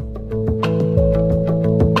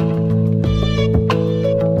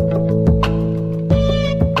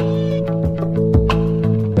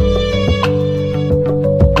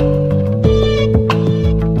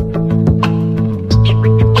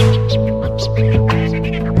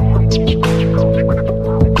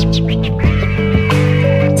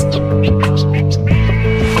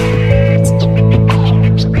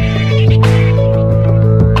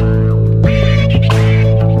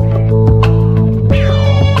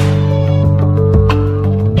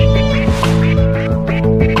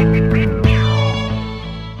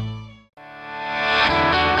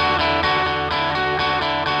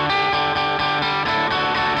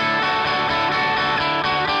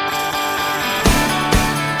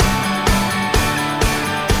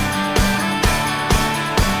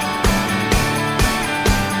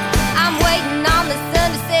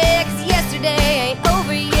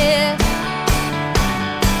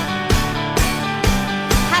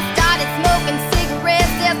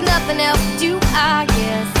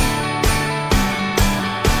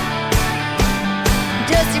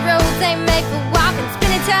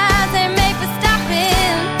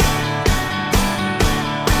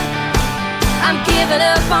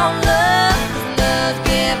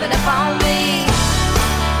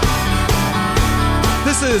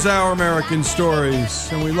 This is Our American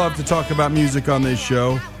Stories, and we love to talk about music on this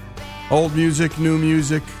show. Old music, new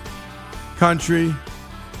music, country,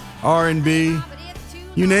 R&B,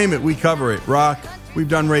 you name it, we cover it. Rock, we've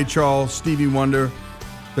done Ray Charles, Stevie Wonder,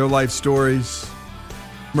 their life stories,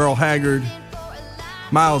 Merle Haggard,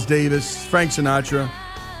 Miles Davis, Frank Sinatra,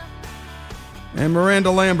 and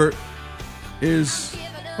Miranda Lambert is,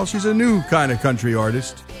 well, she's a new kind of country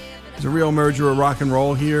artist. She's a real merger of rock and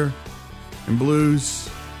roll here and blues.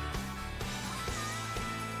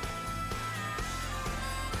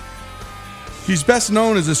 She's best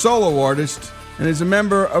known as a solo artist and is a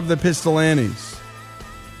member of the Pistolantes.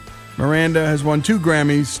 Miranda has won 2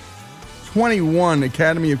 Grammys, 21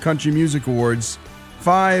 Academy of Country Music Awards,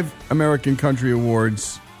 5 American Country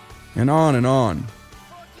Awards, and on and on.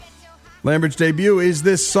 Lambert's debut is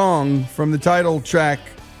this song from the title track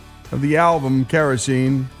of the album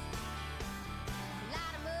Kerosene.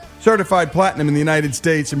 Certified platinum in the United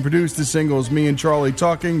States and produced the singles Me and Charlie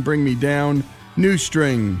Talking, Bring Me Down, New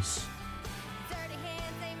Strings.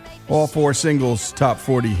 All 4 singles, top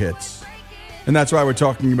 40 hits. And that's why we're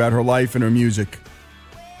talking about her life and her music.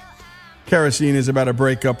 Kerosene is about a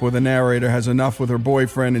breakup where the narrator has enough with her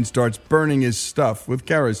boyfriend and starts burning his stuff with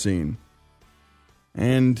kerosene.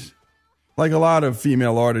 And like a lot of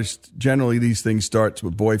female artists, generally these things start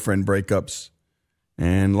with boyfriend breakups.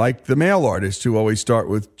 And like the male artists who always start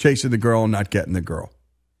with chasing the girl and not getting the girl.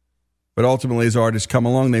 But ultimately, as artists come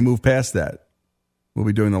along, they move past that. We'll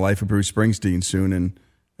be doing the life of Bruce Springsteen soon, and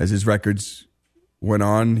as his records went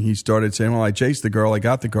on, he started saying, well, I chased the girl, I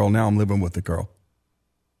got the girl, now I'm living with the girl.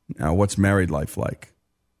 Now, what's married life like?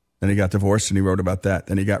 Then he got divorced and he wrote about that.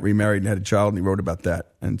 Then he got remarried and had a child and he wrote about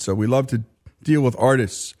that. And so we love to deal with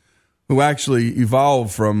artists who actually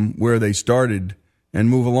evolve from where they started and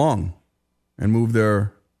move along and move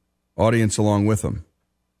their audience along with them.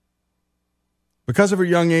 Because of her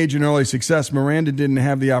young age and early success, Miranda didn't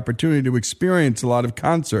have the opportunity to experience a lot of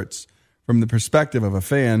concerts from the perspective of a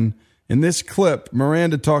fan. In this clip,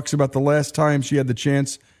 Miranda talks about the last time she had the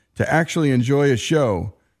chance to actually enjoy a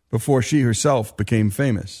show before she herself became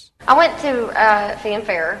famous. I went to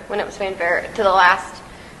Fanfare, when it was Fanfare, to the last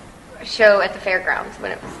show at the fairgrounds,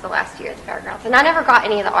 when it was the last year at the fairgrounds. And I never got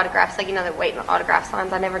any of the autographs, like, you know, the wait in the autograph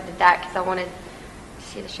lines. I never did that because I wanted to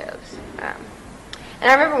see the shows. And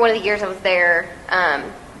I remember one of the years I was there,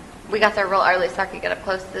 we got there real early so I could get up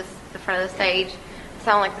close to the front of the stage.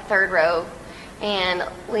 So I'm like the 3rd row. And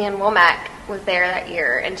Leanne Womack was there that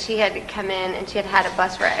year, and she had come in and she had had a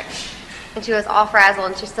bus wreck. And she was all frazzled,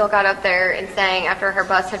 and she still got up there and sang after her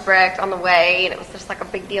bus had wrecked on the way, and it was just like a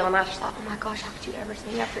big deal. And I just thought, oh my gosh, how could you ever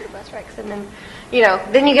sing after your bus wrecks? And then, you know,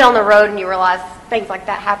 then you get on the road and you realize things like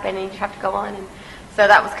that happen and you have to go on. And so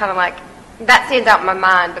that was kind of like, that stands out in my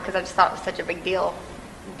mind because I just thought it was such a big deal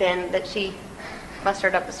then that she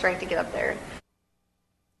mustered up the strength to get up there.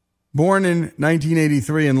 Born in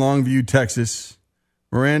 1983 in Longview, Texas,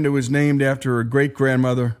 Miranda was named after her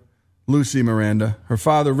great-grandmother, Lucy Miranda. Her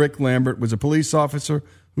father, Rick Lambert, was a police officer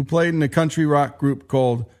who played in a country rock group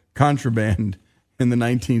called Contraband in the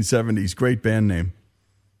 1970s. Great band name.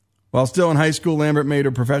 While still in high school, Lambert made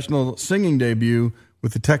her professional singing debut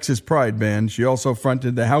with the Texas Pride Band. She also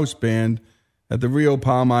fronted the house band at the Rio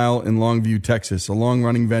Palm Isle in Longview, Texas, a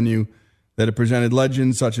long-running venue that had presented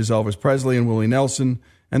legends such as Elvis Presley and Willie Nelson,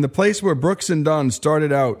 and the place where Brooks and Dunn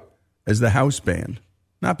started out as the house band.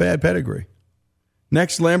 Not bad pedigree.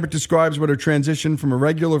 Next, Lambert describes what her transition from a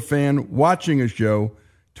regular fan watching a show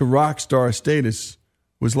to rock star status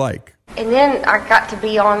was like. And then I got to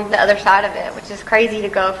be on the other side of it, which is crazy to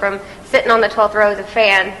go from sitting on the 12th row as a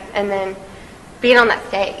fan and then being on that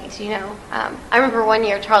stage, you know. I remember one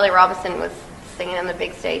year Charlie Robinson was singing on the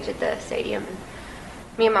big stage at the stadium. And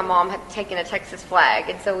me and my mom had taken a Texas flag,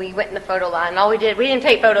 and so we went in the photo line. And all we didn't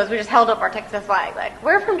take photos, we just held up our Texas flag. Like,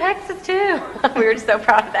 we're from Texas too. We were just so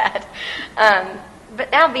proud of that.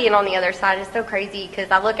 But now being on the other side is so crazy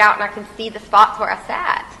because I look out and I can see the spots where I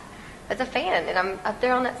sat as a fan, and I'm up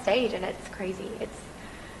there on that stage, and it's crazy.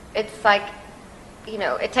 It's like, you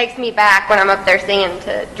know, it takes me back when I'm up there singing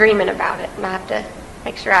to dreaming about it, and I have to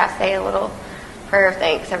make sure I say a little prayer of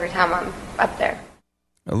thanks every time I'm up there.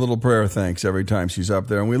 A little prayer of thanks every time she's up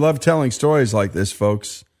there. And we love telling stories like this,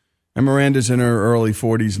 folks. And Miranda's in her early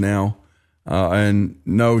 40s now. And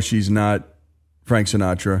no, she's not Frank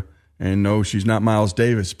Sinatra. And no, she's not Miles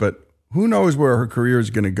Davis. But who knows where her career is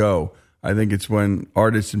going to go? I think it's when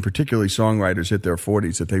artists, and particularly songwriters, hit their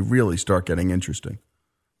 40s that they really start getting interesting.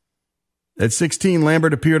 At 16,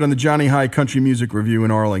 Lambert appeared on the Johnny High Country Music Review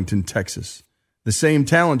in Arlington, Texas, the same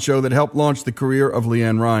talent show that helped launch the career of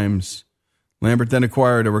LeAnn Rimes. Lambert then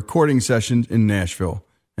acquired a recording session in Nashville,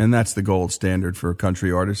 and that's the gold standard for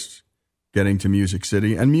country artists, getting to Music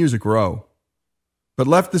City and Music Row. But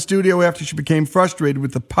left the studio after she became frustrated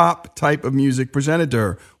with the pop type of music presented to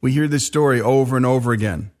her. We hear this story over and over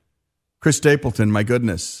again. Chris Stapleton, my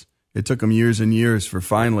goodness, it took him years and years for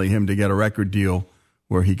finally him to get a record deal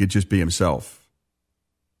where he could just be himself.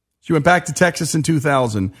 She went back to Texas in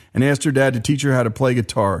 2000 and asked her dad to teach her how to play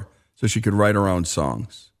guitar so she could write her own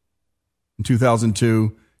songs. In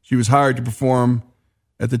 2002, she was hired to perform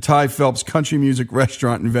at the Ty Phelps Country Music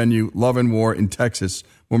Restaurant and Venue, Love and War in Texas,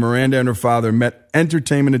 where Miranda and her father met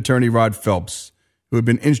entertainment attorney Rod Phelps, who had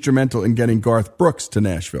been instrumental in getting Garth Brooks to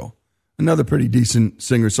Nashville, another pretty decent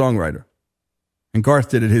singer-songwriter. And Garth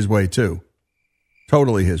did it his way, too.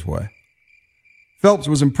 Totally his way. Phelps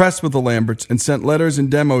was impressed with the Lamberts and sent letters and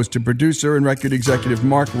demos to producer and record executive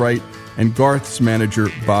Mark Wright and Garth's manager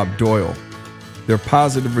Bob Doyle. Their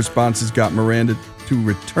positive responses got Miranda to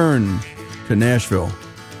return to Nashville.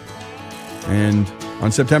 And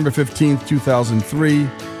on September 15th, 2003,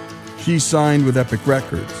 she signed with Epic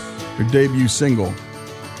Records, her debut single.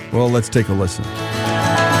 Well, let's take a listen.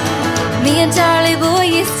 Me and Charlie Boy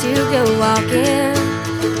used to go walking,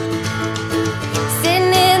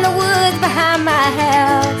 sitting in the woods behind my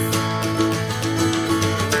house,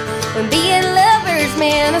 when being lovers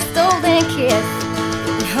meant a stolen kiss,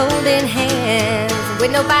 holding hands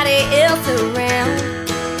with nobody else around.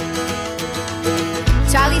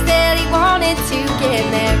 Charlie said he wanted to get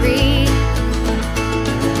married,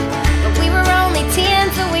 but we were only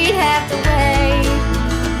 10, so we'd have to wait.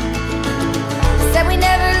 Said we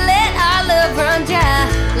never let our love run dry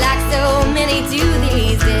like so many do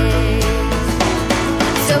these days.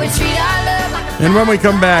 So we treat our love like a... And when we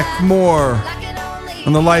come back, more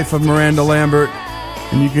on the life of Miranda Lambert.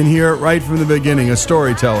 And you can hear it right from the beginning, a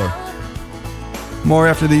storyteller. More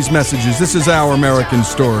after these messages. This is Our American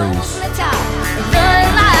Stories.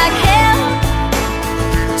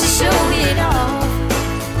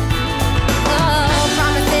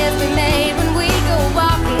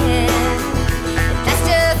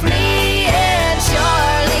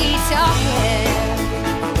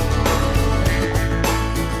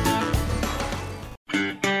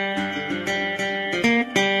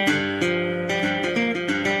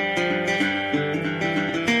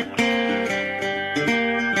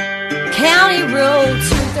 County Road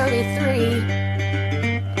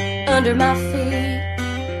 233 under my feet.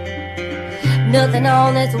 Nothing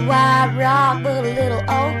on this white rock but a little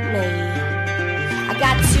old me. I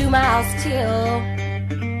got 2 miles till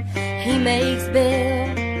he makes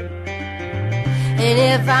bail,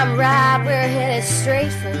 and if I'm right, we're headed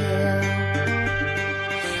straight for hell.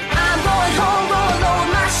 I'm going home, rolling low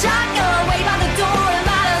with my shotgun, way by the door and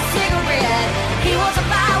light a cigarette. He wants a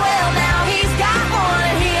fire, well now he's got one,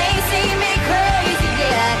 and he ain't seen me crazy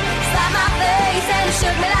yet. Slapped my face and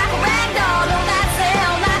shook me like a rag doll. Don't that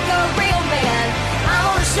sound like a real man? I'm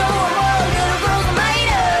gonna show him what little girls are made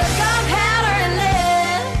of, gunpowder and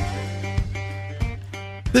lead.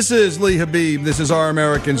 This is Lee Habib. This is Our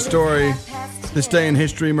American Story. This day in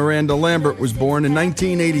history, Miranda Lambert was born in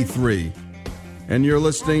 1983. And you're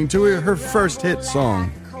listening to her first hit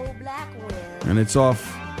song. And it's off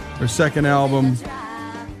her second album,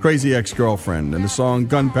 Crazy Ex-Girlfriend, and the song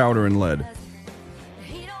Gunpowder and Lead.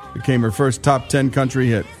 Became her first top 10 country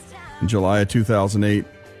hit in July of 2008.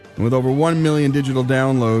 And with over 1 million digital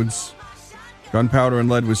downloads, Gunpowder and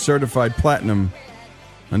Lead was certified platinum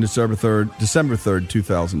on December 3rd,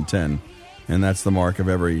 2010. And that's the mark of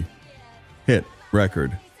every hit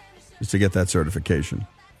record, is to get that certification.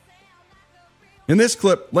 In this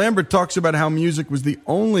clip, Lambert talks about how music was the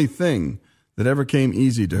only thing that ever came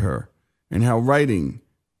easy to her, and how writing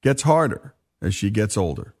gets harder as she gets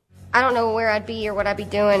older. I don't know where I'd be or what I'd be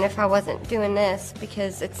doing if I wasn't doing this,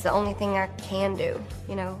 because it's the only thing I can do.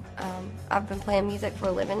 You know, I've been playing music for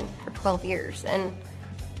a living for 12 years, and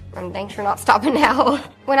I'm dang sure not stopping now.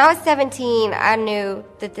 When I was 17, I knew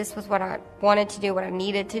that this was what I wanted to do, what I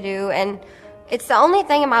needed to do, and it's the only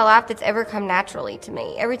thing in my life that's ever come naturally to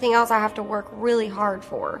me. Everything else I have to work really hard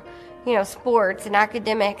for. You know, sports and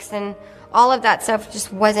academics and all of that stuff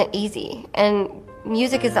just wasn't easy. And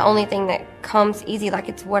music is the only thing that comes easy, like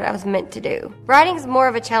it's what I was meant to do. Writing is more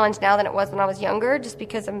of a challenge now than it was when I was younger, just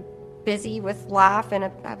because I'm busy with life and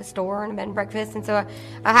I have a store and a bed and breakfast. And so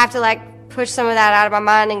I have to like push some of that out of my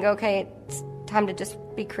mind and go, okay, it's time to just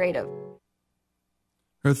be creative.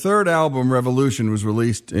 Her third album, Revolution, was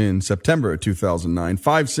released in September of 2009.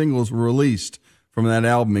 5 singles were released from that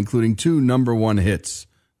album, including 2 number-1 hits.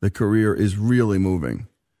 The career is really moving.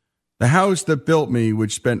 The House That Built Me,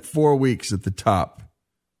 which spent 4 weeks at the top,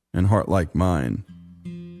 and Heart Like Mine.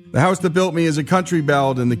 The House That Built Me is a country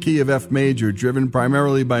ballad in the key of F major, driven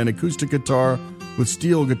primarily by an acoustic guitar with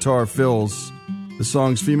steel guitar fills. The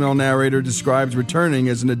song's female narrator describes returning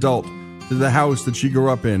as an adult to the house that she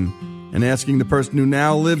grew up in, and asking the person who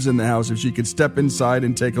now lives in the house if she could step inside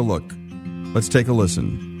and take a look. Let's take a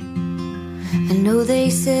listen. I know they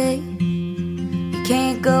say you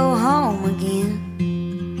can't go home again.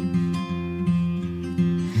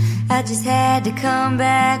 I just had to come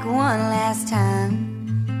back one last time.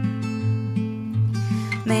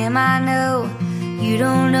 Ma'am, I know you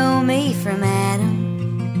don't know me from Adam,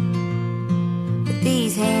 but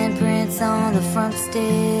these handprints on the front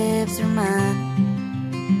steps are mine.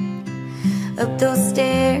 Up those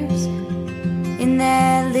stairs in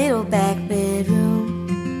that little back bedroom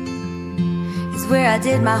is where I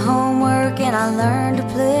did my homework and I learned to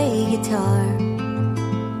play guitar.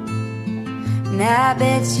 And I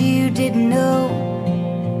bet you didn't know,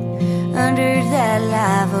 under that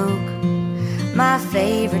live oak, my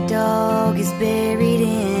favorite dog is buried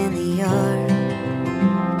in the yard.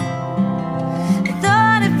 I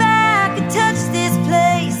thought if I could touch this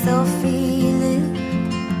place, I'll feel it.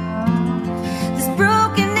 This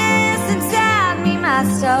brokenness inside me might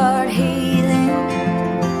start healing.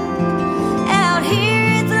 Out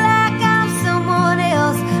here it's like I'm someone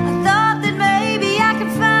else. I thought that maybe I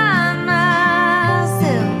could find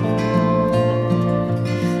myself.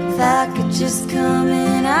 If I could just come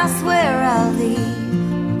in, I swear I'll leave.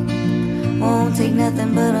 Won't take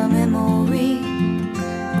nothing but a memory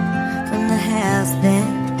from the house that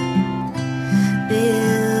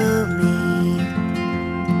built me.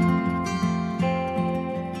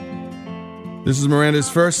 This is Miranda's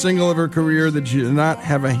first single of her career that she did not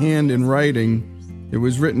have a hand in writing. It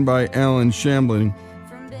was written by Alan Shamblin.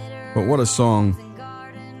 But what a song.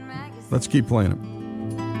 Let's keep playing it.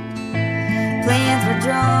 Plans were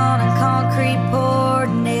drawn and concrete poured,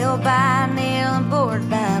 nail by nail and board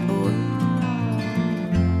by board.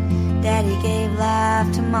 Daddy gave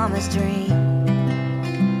life to Mama's dream.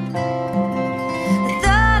 I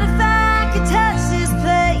thought if I could touch this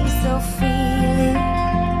place, I'll feel it.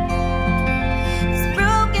 This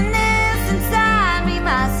brokenness inside me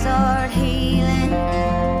might start healing.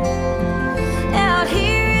 Out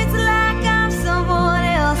here it's like I'm someone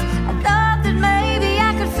else. I thought that maybe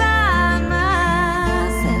I could find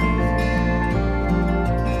myself.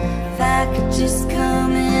 If I could just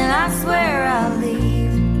come in, I swear I'll leave.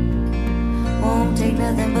 Won't take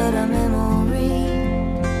nothing but a memory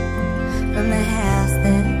from the house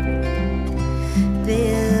that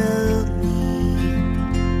built me.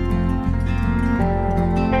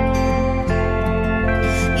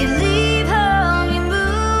 You leave home, you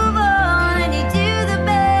move on, and you do the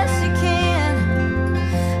best you can.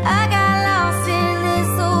 I got lost in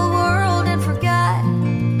this old world and forgot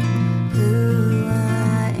who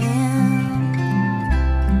I am.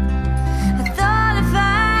 I thought if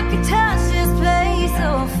I could touch this place,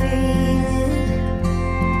 I'll feel it.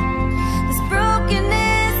 This broken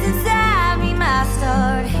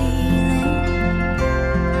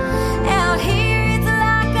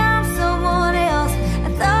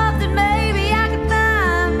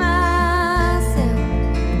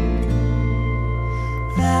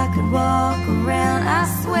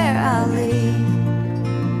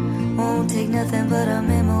won't take nothing but a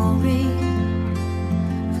memory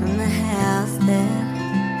from the house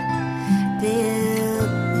that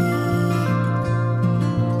built me.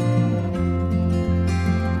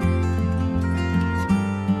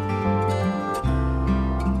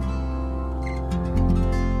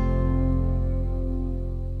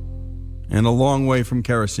 And a long way from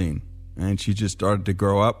kerosene. And she just started to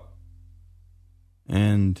grow up.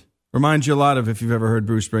 And reminds you a lot of if you've ever heard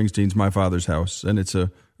Bruce Springsteen's My Father's House. And it's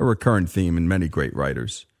a recurrent theme in many great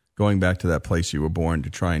writers. Going back to that place you were born to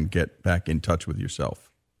try and get back in touch with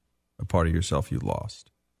yourself. A part of yourself you lost.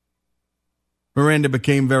 Miranda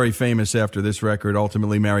became very famous after this record.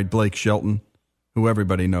 Ultimately married Blake Shelton, who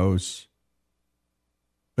everybody knows.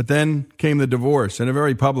 But then came the divorce, and a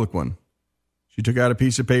very public one. She took out a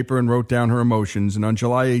piece of paper and wrote down her emotions, and on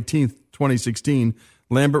July 18th, 2016,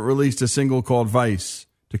 Lambert released a single called Vice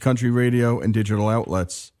to country radio and digital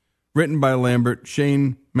outlets. Written by Lambert,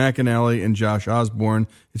 Shane McAnally, and Josh Osborne,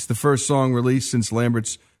 it's the first song released since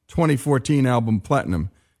Lambert's 2014 album Platinum.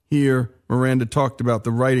 Here, Miranda talked about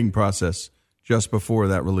the writing process just before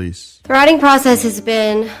that release. The writing process has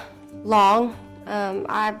been long.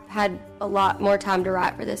 I've had a lot more time to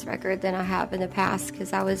write for this record than I have in the past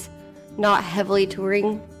because I was not heavily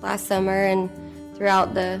touring last summer, and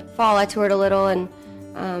throughout the fall I toured a little, and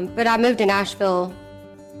but I moved to Nashville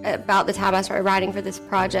about the time I started writing for this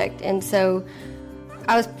project, and so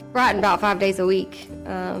I was writing about 5 days a week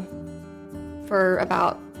for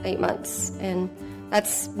about 8 months, and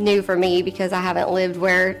that's new for me because I haven't lived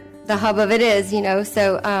where the hub of it is, you know,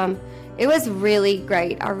 so it was really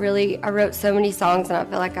great. I wrote so many songs, and I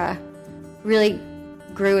feel like I really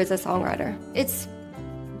grew as a songwriter. It's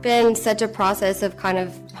been such a process of kind of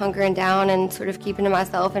hunkering down and sort of keeping to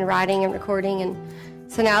myself and writing and recording, and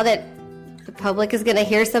so now that the public is going to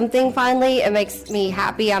hear something finally, it makes me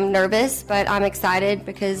happy. I'm nervous, but I'm excited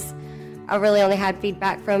because I really only had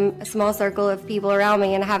feedback from a small circle of people around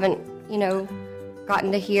me, and I haven't, you know,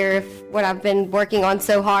 gotten to hear if what I've been working on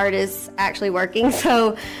so hard is actually working.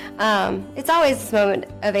 So it's always this moment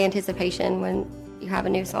of anticipation when you have a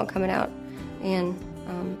new song coming out, and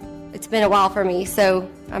it's been a while for me, so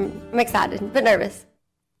I'm excited, but nervous.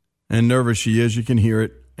 And nervous she is, you can hear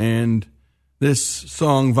it. And this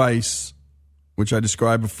song, Vice, which I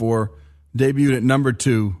described before, debuted at number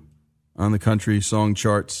 2 on the country song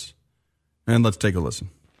charts. And let's take a listen.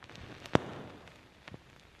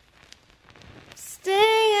 Sting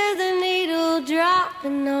as a needle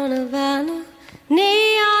dropping on a vinyl,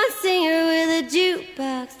 neon singer with a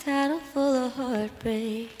jukebox title full of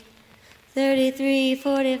heartbreak. 33,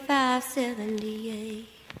 45, 78.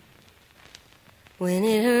 When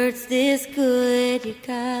it hurts this good, you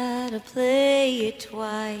gotta play it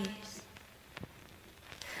twice.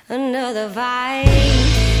 Another vice.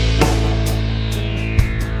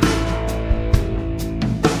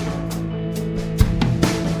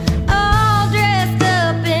 All dressed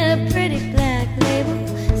up in a pretty black label,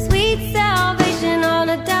 sweet salvation on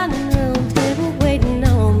a dining room table waiting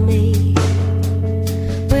on me,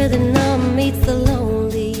 where the numb meets the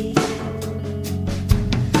lonely.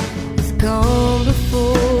 It's gone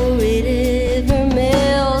before it ever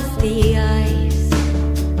melts the ice.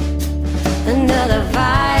 Another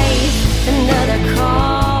vice, another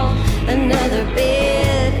call, another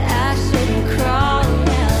bed I shouldn't crawl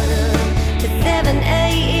out of. At 7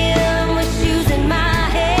 a.m. with shoes in my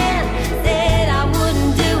hand, said I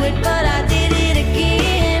wouldn't do it, but I did it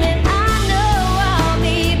again. And I know I'll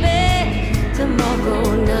be back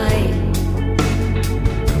tomorrow night.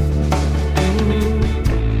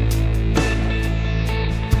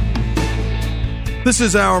 This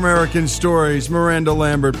is Our American Stories. Miranda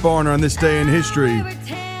Lambert, born on this day in history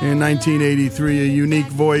in 1983, a unique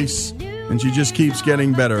voice, and she just keeps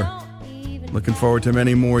getting better. Looking forward to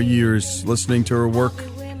many more years listening to her work,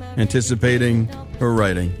 anticipating her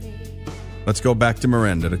writing. Let's go back to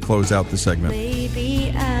Miranda to close out the segment.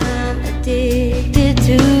 Maybe I'm addicted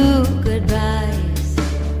to goodbyes.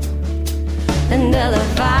 Another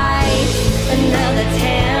vice, another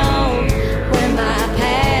town where my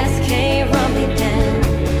past came rumbling down.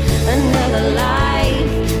 Another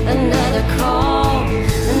life, another call,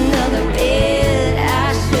 another bed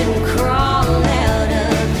I shouldn't crawl out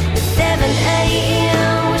of. At 7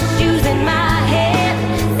 a.m. with shoes in my head,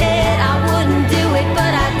 said I wouldn't do it,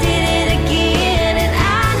 but I did it again. And I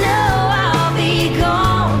know I'll be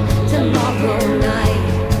gone tomorrow night.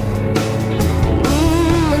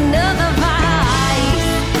 Another vice.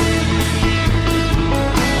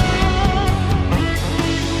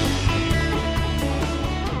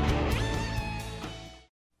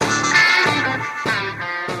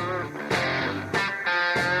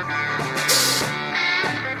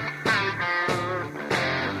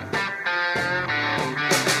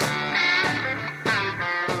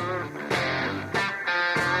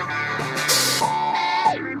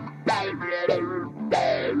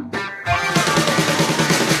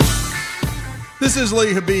 This is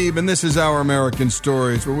Lee Habib, and this is Our American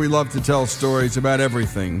Stories, where we love to tell stories about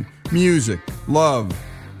everything. Music, love,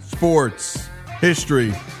 sports,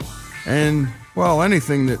 history, and, well,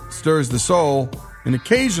 anything that stirs the soul. And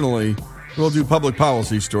occasionally, we'll do public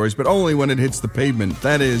policy stories, but only when it hits the pavement.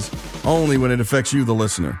 That is, only when it affects you, the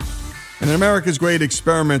listener. And in America's great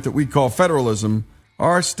experiment that we call federalism,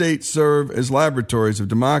 our states serve as laboratories of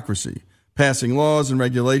democracy, passing laws and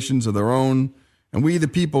regulations of their own, and we, the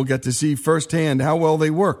people, get to see firsthand how well they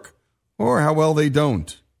work or how well they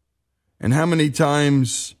don't. And how many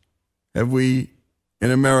times have we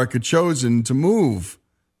in America chosen to move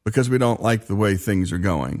because we don't like the way things are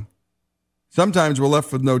going? Sometimes we're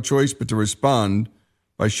left with no choice but to respond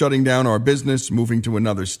by shutting down our business, moving to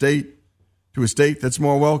another state, to a state that's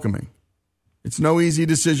more welcoming. It's no easy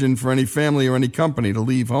decision for any family or any company to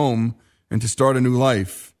leave home and to start a new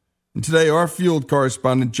life. And today, our field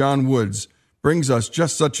correspondent, John Woods, brings us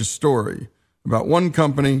just such a story about one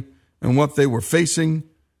company and what they were facing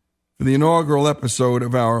for the inaugural episode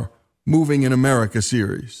of our Moving in America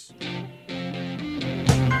series.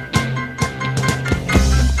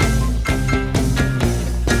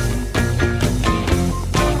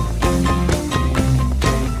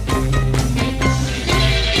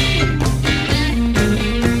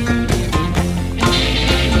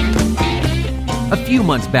 A few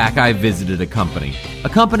months back, I visited a company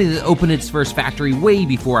that opened its first factory way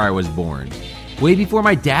before I was born, way before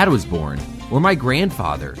my dad was born, or my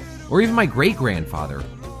grandfather, or even my great-grandfather,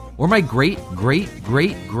 or my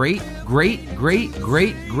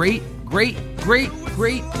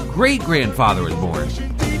great-great-great-great-great-great-great-great-great-grandfather was born.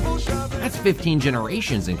 That's 15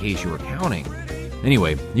 generations in case you were counting.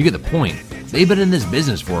 Anyway, you get the point. They've been in this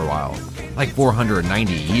business for a while, like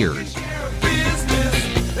 490 years.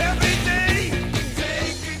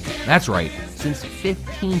 That's right, since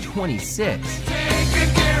 1526.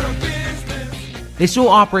 They still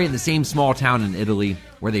operate in the same small town in Italy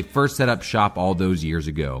where they first set up shop all those years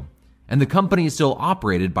ago. And the company is still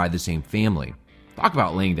operated by the same family. Talk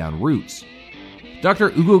about laying down roots.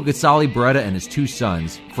 Dr. Ugo Gasali Beretta and his two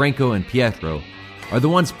sons, Franco and Pietro, are the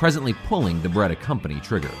ones presently pulling the Beretta company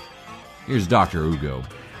trigger. Here's Dr. Ugo.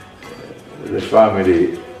 The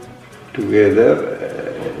family together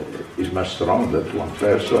is much stronger than one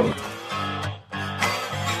person.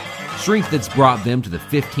 Strength that's brought them to the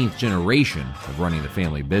 15th generation of running the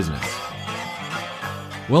family business.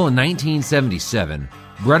 Well, in 1977,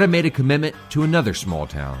 Beretta made a commitment to another small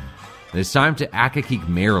town, this time to Accokeek,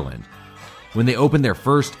 Maryland, when they opened their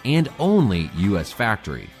first and only U.S.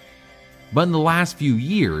 factory. But in the last few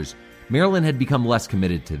years, Maryland had become less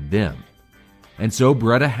committed to them, and so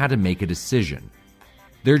Beretta had to make a decision.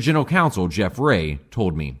 Their general counsel, Jeff Ray,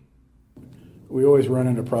 told me, we always run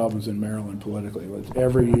into problems in Maryland politically.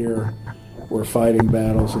 Every year we're fighting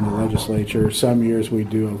battles in the legislature. Some years we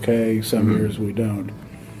do okay, some years we don't.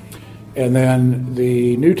 And then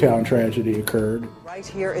the Newtown tragedy occurred. Right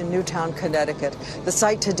here in Newtown, Connecticut, the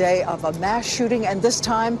site today of a mass shooting, and this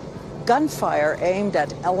time gunfire aimed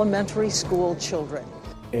at elementary school children.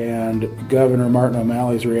 And Governor Martin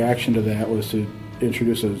O'Malley's reaction to that was to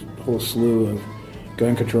introduce a whole slew of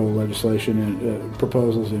gun control legislation and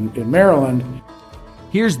proposals in Maryland.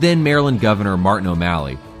 Here's then Maryland Governor Martin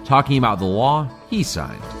O'Malley talking about the law he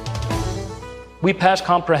signed. We passed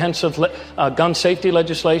comprehensive gun safety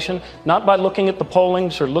legislation, not by looking at the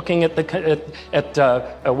pollings or looking at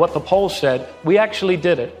what the polls said. We actually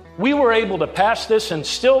did it. We were able to pass this and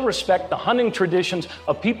still respect the hunting traditions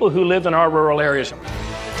of people who live in our rural areas.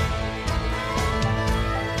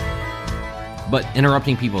 But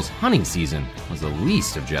interrupting people's hunting season was the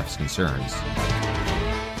least of Jeff's concerns.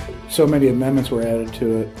 So many amendments were added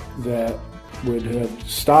to it that would have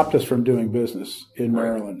stopped us from doing business in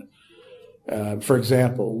Maryland. For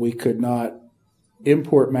example, we could not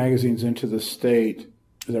import magazines into the state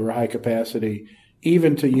that were high capacity,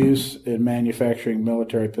 even to use in manufacturing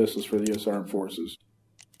military pistols for the U.S. Armed Forces.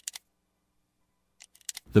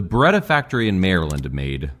 The Beretta factory in Maryland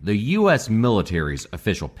made the U.S. military's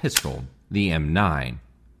official pistol, the M9.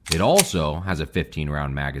 It also has a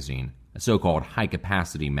 15-round magazine, a so-called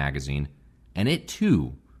high-capacity magazine, and it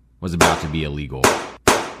too was about to be illegal.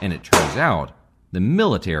 And it turns out the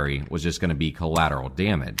military was just going to be collateral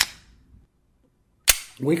damage.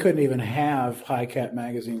 We couldn't even have high-cap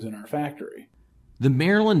magazines in our factory. The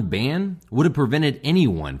Maryland ban would have prevented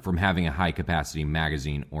anyone from having a high-capacity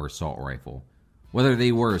magazine or assault rifle, whether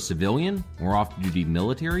they were a civilian or off-duty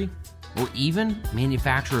military, or even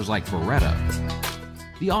manufacturers like Beretta.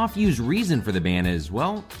 The oft-used reason for the ban is,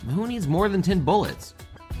 well, who needs more than 10 bullets?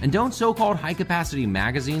 And don't so-called high-capacity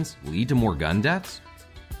magazines lead to more gun deaths?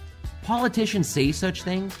 Politicians say such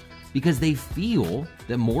things, because they feel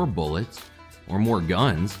that more bullets or more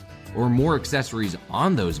guns or more accessories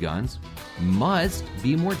on those guns must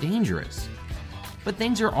be more dangerous. But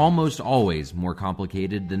things are almost always more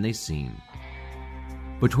complicated than they seem.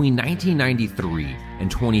 Between 1993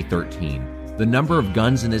 and 2013, the number of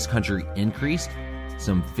guns in this country increased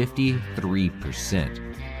some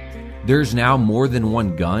 53%. There's now more than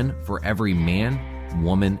one gun for every man,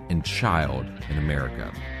 woman, and child in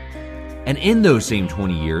America. And in those same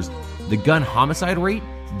 20 years, the gun homicide rate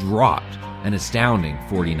dropped an astounding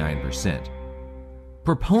 49%.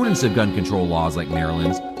 Proponents of gun control laws like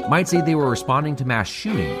Maryland's might say they were responding to mass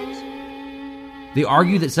shootings. They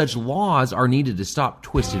argue that such laws are needed to stop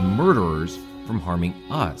twisted murderers from harming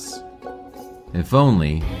us. If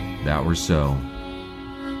only that were so.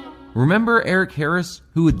 Remember Eric Harris,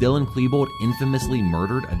 who with Dylan Klebold infamously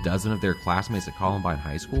murdered a dozen of their classmates at Columbine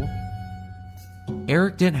High School?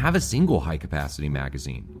 Eric didn't have a single high-capacity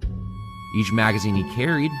magazine. Each magazine he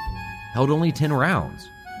carried held only 10 rounds.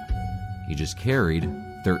 He just carried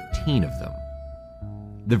 13 of them.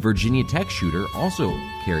 The Virginia Tech shooter also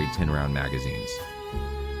carried 10-round magazines.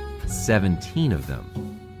 17 of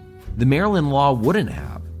them. The Maryland law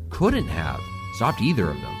couldn't have stopped either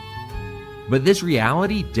of them. But this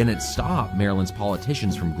reality didn't stop Maryland's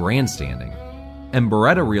politicians from grandstanding. And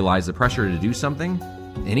Beretta realized the pressure to do something,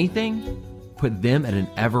 anything, put them at an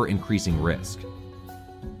ever-increasing risk.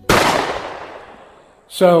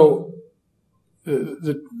 So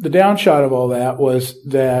the downshot of all that was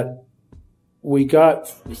that we got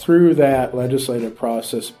through that legislative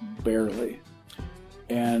process barely.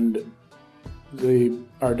 And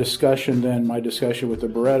our discussion then, my discussion with the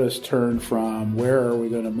Berettas turned from where are we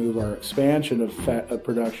going to move our expansion of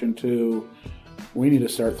production to we need to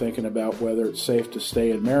start thinking about whether it's safe to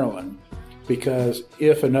stay in Maryland. Because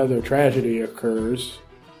if another tragedy occurs,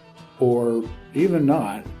 or even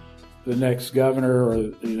not, the next governor,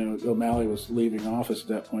 or O'Malley was leaving office at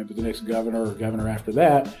that point, but the next governor or governor after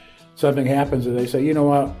that, something happens and they say, you know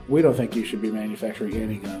what, we don't think you should be manufacturing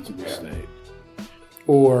any guns in the state.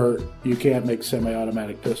 Or you can't make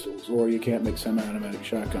semi-automatic pistols, or you can't make semi-automatic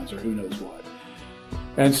shotguns, or who knows what.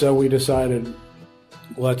 And so we decided,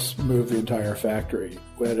 let's move the entire factory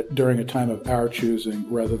during a time of our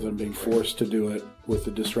choosing, rather than being forced to do it with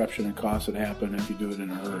the disruption and costs that happen if you do it in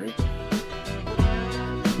a hurry.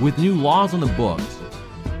 With new laws on the books,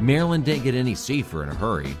 Maryland didn't get any safer in a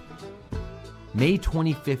hurry. May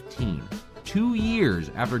 2015, 2 years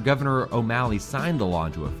after Governor O'Malley signed the law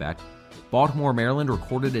into effect, Baltimore, Maryland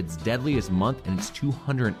recorded its deadliest month in its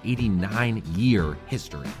 289-year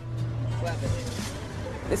history.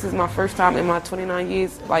 This is my first time in my 29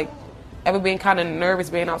 years, ever being kind of nervous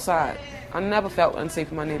being outside. I never felt unsafe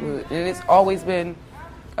in my neighborhood. And it's always been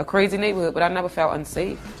a crazy neighborhood, but I never felt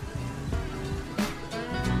unsafe.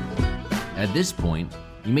 At this point,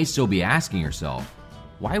 you may still be asking yourself,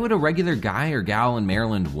 why would a regular guy or gal in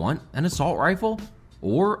Maryland want an assault rifle?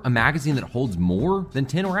 Or a magazine that holds more than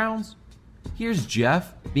 10 rounds? Here's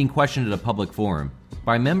Jeff being questioned at a public forum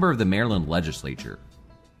by a member of the Maryland legislature.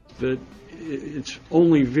 That it's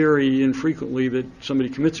only very infrequently that somebody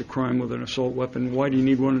commits a crime with an assault weapon. Why do you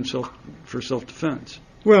need one for self-defense?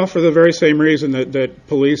 Well, for the very same reason that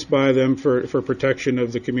police buy them for protection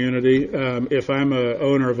of the community. If I'm a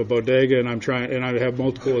owner of a bodega and I have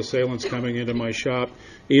multiple assailants coming into my shop,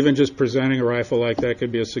 even just presenting a rifle like that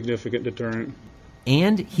could be a significant deterrent.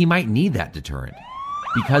 And he might need that deterrent,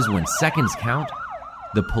 because when seconds count,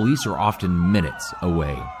 the police are often minutes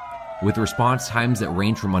away, with response times that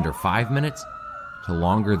range from under 5 minutes to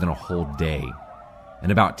longer than a whole day,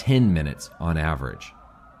 and about 10 minutes on average.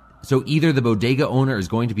 So either the bodega owner is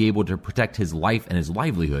going to be able to protect his life and his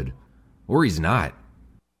livelihood, or he's not.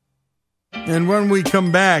 And when we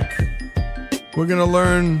come back, we're going to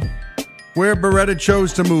learn where Beretta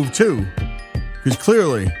chose to move to, because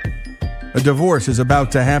clearly a divorce is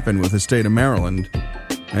about to happen with the state of Maryland,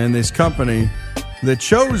 and this company that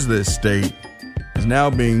chose this state is now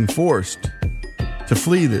being forced to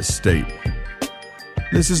flee this state.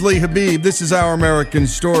 This is Lee Habib. This is Our American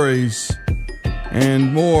Stories,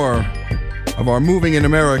 and more of our Moving in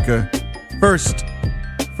America first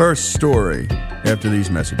story after these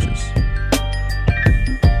messages.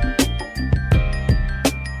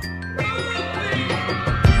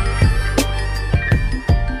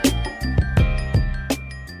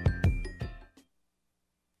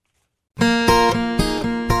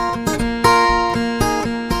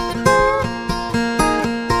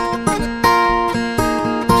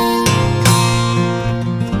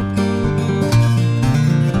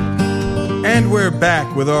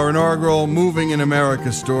 Back with our inaugural Moving in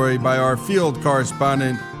America story by our field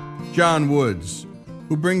correspondent, John Woods,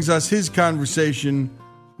 who brings us his conversation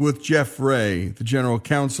with Jeff Ray, the general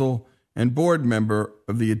counsel and board member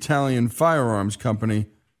of the Italian firearms company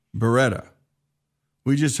Beretta.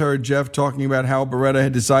 We just heard Jeff talking about how Beretta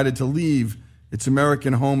had decided to leave its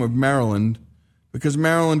American home of Maryland because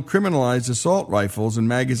Maryland criminalized assault rifles and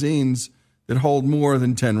magazines that hold more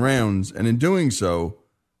than 10 rounds, and in doing so,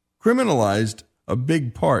 criminalized a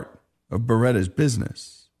big part of Beretta's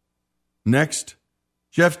business. Next,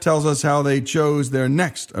 Jeff tells us how they chose their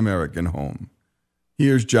next American home.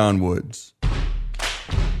 Here's John Woods.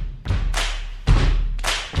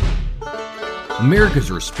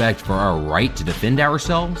 America's respect for our right to defend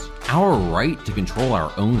ourselves, our right to control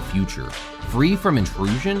our own future, free from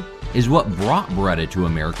intrusion, is what brought Beretta to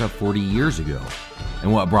America 40 years ago,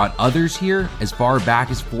 and what brought others here as far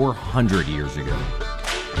back as 400 years ago.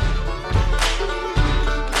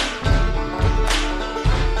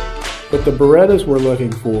 What the Berettas were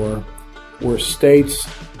looking for were states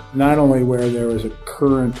not only where there was a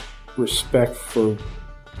current respect for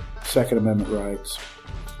Second Amendment rights,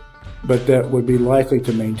 but that would be likely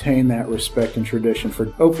to maintain that respect and tradition for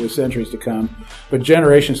hopefully centuries to come, but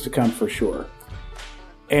generations to come for sure.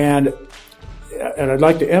 And I'd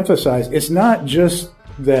like to emphasize, it's not just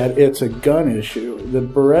that it's a gun issue. The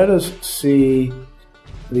Berettas see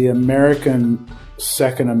the American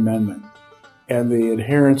Second Amendment and the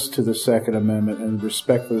adherence to the Second Amendment and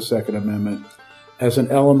respect for the Second Amendment as an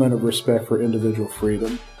element of respect for individual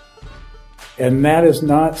freedom. And that is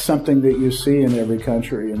not something that you see in every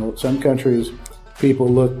country. In some countries, people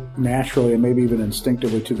look naturally and maybe even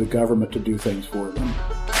instinctively to the government to do things for them.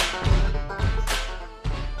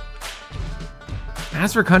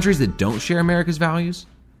 As for countries that don't share America's values,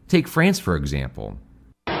 take France, for example.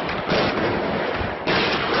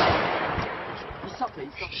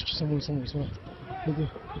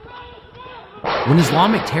 When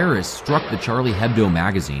Islamic terrorists struck the Charlie Hebdo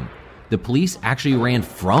magazine, the police actually ran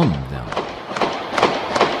from them.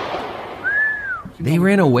 They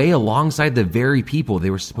ran away alongside the very people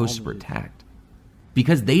they were supposed to protect.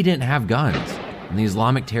 Because they didn't have guns, and the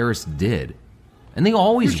Islamic terrorists did. And they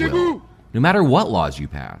always will, no matter what laws you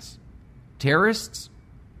pass. Terrorists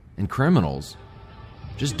and criminals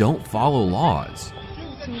just don't follow laws.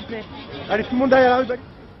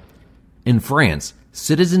 In France,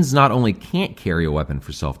 citizens not only can't carry a weapon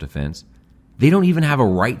for self-defense, they don't even have a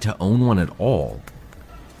right to own one at all.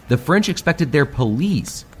 The French expected their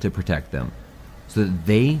police to protect them so that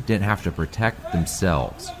they didn't have to protect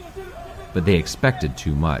themselves. But they expected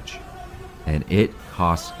too much, and it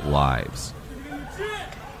cost lives.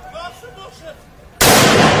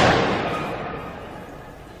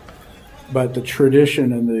 But the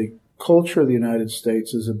tradition and the culture of the United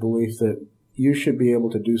States is a belief that you should be able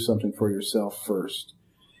to do something for yourself first.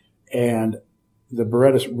 And the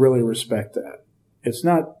Berettas really respect that. It's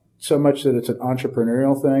not so much that it's an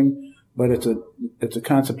entrepreneurial thing, but it's a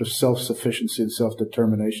concept of self-sufficiency and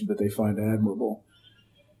self-determination that they find admirable.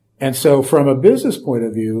 And so from a business point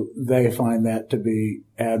of view, they find that to be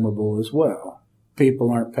admirable as well.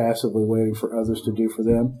 People aren't passively waiting for others to do for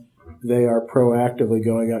them. They are proactively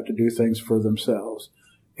going out to do things for themselves.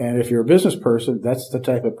 And if you're a business person, that's the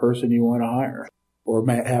type of person you want to hire or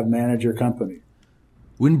have manage your company.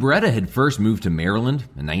 When Beretta had first moved to Maryland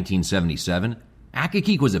in 1977,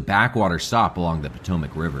 Accokeek was a backwater stop along the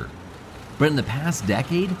Potomac River. But in the past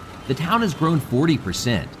decade, the town has grown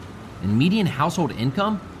 40%, and median household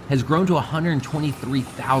income has grown to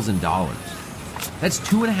 $123,000. That's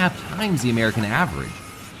 2.5 times the American average,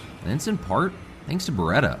 and it's in part thanks to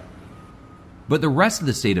Beretta. But the rest of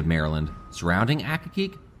the state of Maryland surrounding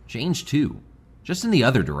Accokeek changed too, just in the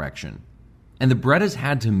other direction. And the Berettas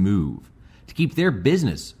had to move to keep their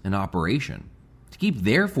business in operation, to keep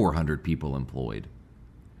their 400 people employed.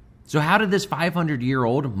 So how did this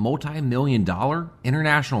 500-year-old, multi-million-dollar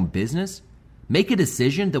international business make a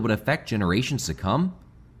decision that would affect generations to come?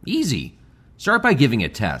 Easy. Start by giving a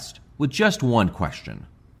test with just one question.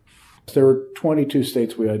 There were 22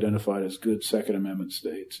 states we identified as good Second Amendment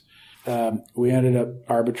states. We ended up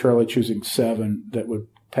arbitrarily choosing 7 that would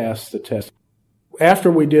pass the test. After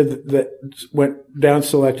we did that, went down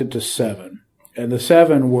selected to 7. And the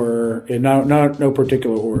 7 were, in no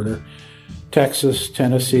particular order, Texas,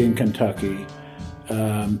 Tennessee, and Kentucky,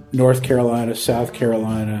 North Carolina, South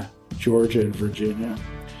Carolina, Georgia, and Virginia.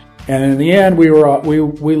 And in the end, we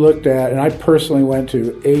looked at, and I personally went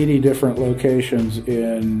to 80 different locations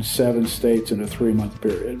in 7 states in a 3-month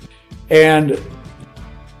period. And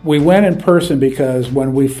we went in person because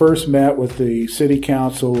when we first met with the city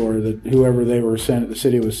council or whoever they were the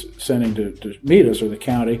city was sending to meet us, or the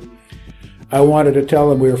county, I wanted to tell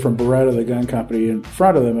them we were from Beretta, the gun company, in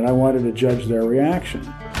front of them, and I wanted to judge their reaction.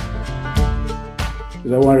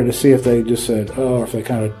 Because I wanted to see if they just said, oh, or if they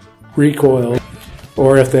kind of recoiled,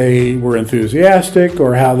 or if they were enthusiastic,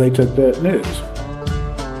 or how they took that news.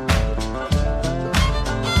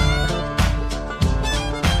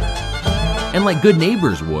 And like good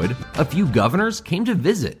neighbors would, a few governors came to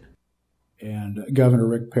visit. And Governor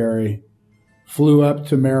Rick Perry flew up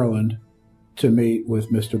to Maryland to meet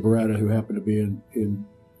with Mr. Beretta, who happened to be in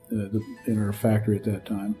our factory at that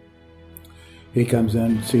time. He comes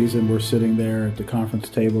in, sees him, we're sitting there at the conference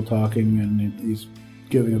table talking, and he's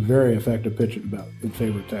giving a very effective pitch in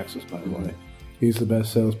favor of Texas, by the way. He's the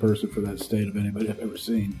best salesperson for that state of anybody I've ever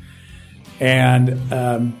seen. And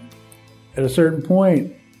at a certain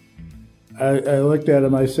point, I looked at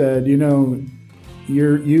him, I said, you know,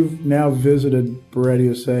 you've now visited Beretta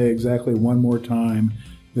USA exactly one more time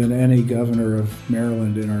than any governor of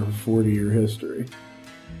Maryland in our 40-year history.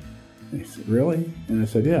 And he said, really? And I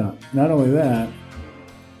said, yeah. Not only that,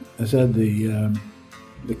 I said the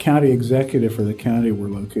county executive for the county we're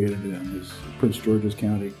located in is Prince George's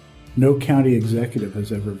County. No county executive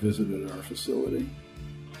has ever visited our facility.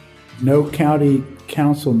 No county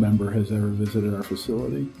council member has ever visited our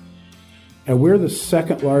facility. And we're the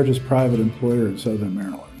second largest private employer in Southern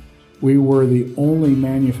Maryland. We were the only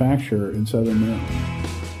manufacturer in Southern Maryland.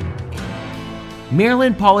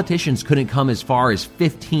 Maryland politicians couldn't come as far as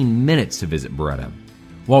 15 minutes to visit Beretta,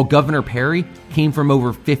 while Governor Perry came from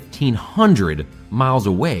over 1,500 miles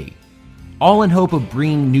away, all in hope of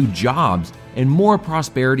bringing new jobs and more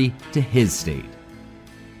prosperity to his state.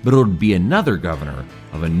 But it would be another governor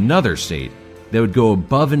of another state that would go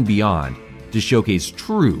above and beyond to showcase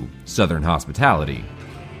true Southern hospitality.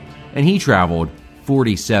 And he traveled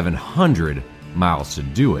 4,700 miles to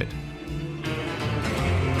do it.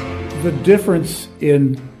 The difference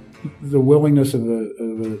in the willingness of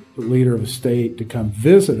the leader of a state to come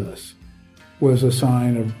visit us was a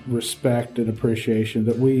sign of respect and appreciation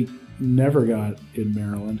that we never got in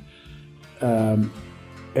Maryland. And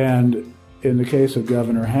in the case of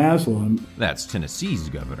Governor Haslam, that's Tennessee's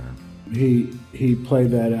governor. He played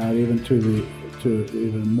that out even to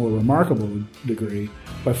even a more remarkable degree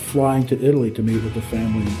by flying to Italy to meet with the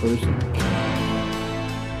family in person.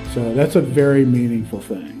 So that's a very meaningful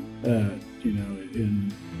thing,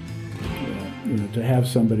 to have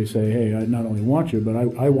somebody say, "Hey, I not only want you, but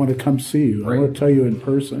I want to come see you. Right. I want to tell you in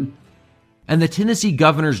person." And the Tennessee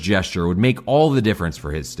governor's gesture would make all the difference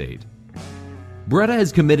for his state. Beretta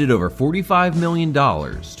has committed over $45 million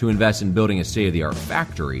to invest in building a state-of-the-art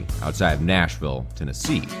factory outside of Nashville,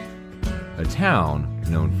 Tennessee, a town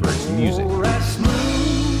known for its music.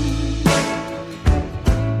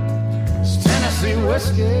 Tennessee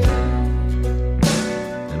whiskey.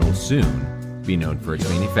 And will soon be known for its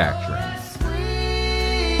manufacturing.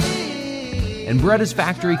 And Beretta's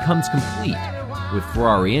factory comes complete with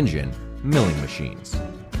Ferrari engine milling machines.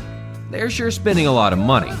 They're sure spending a lot of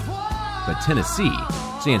money, but Tennessee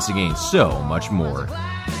stands to gain so much more.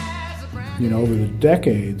 Over the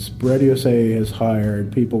decades, Beretta USA has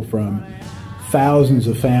hired people from thousands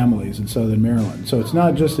of families in Southern Maryland. So it's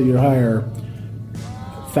not just that you hire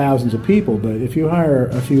thousands of people, but if you hire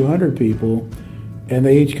a few hundred people and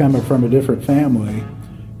they each come from a different family,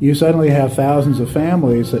 you suddenly have thousands of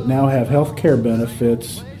families that now have health care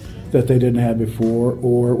benefits that they didn't have before,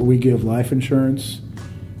 or we give life insurance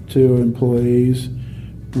to employees.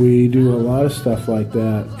 We do a lot of stuff like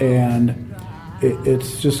that, and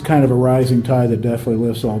it's just kind of a rising tide that definitely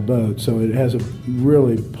lifts all boats. So it has a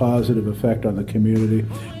really positive effect on the community.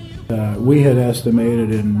 We had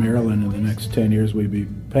estimated in Maryland in the next 10 years we'd be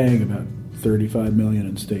paying about $35 million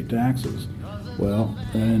in state taxes. Well,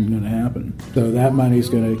 that ain't going to happen. So that money's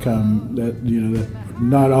going to come. That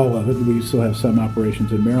not all of it. We still have some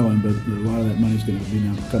operations in Maryland, but a lot of that money's going to be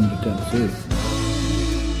now coming to Tennessee.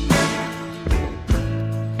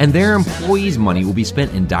 And their employees' money will be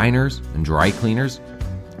spent in diners and dry cleaners,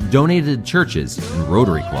 donated to churches and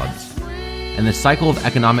Rotary clubs. And the cycle of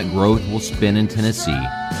economic growth will spin in Tennessee,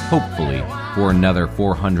 hopefully for another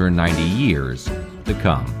 490 years to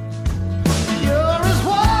come.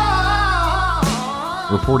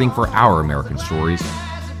 Reporting for Our American Stories,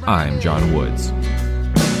 I'm John Woods. And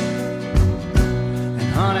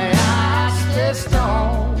honey, I stay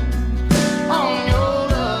strong on your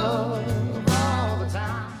love all the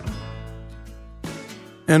time.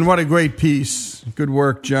 And what a great piece. Good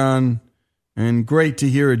work, John. And great to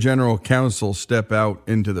hear a general counsel step out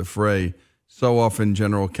into the fray. So often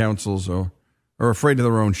general counsels are afraid of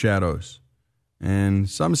their own shadows. And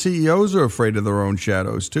some CEOs are afraid of their own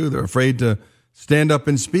shadows, too. They're afraid to stand up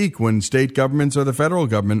and speak when state governments or the federal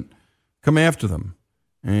government come after them.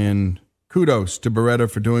 And kudos to Beretta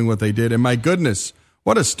for doing what they did. And my goodness,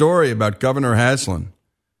 what a story about Governor Haslam.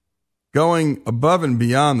 Going above and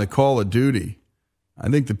beyond the call of duty. I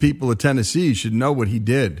think the people of Tennessee should know what he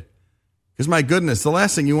did. Because my goodness, the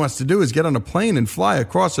last thing he wants to do is get on a plane and fly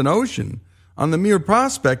across an ocean on the mere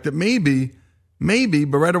prospect that maybe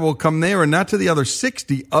Beretta will come there and not to the other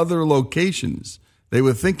 60 other locations. They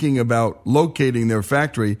were thinking about locating their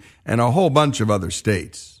factory in a whole bunch of other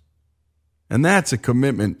states. And that's a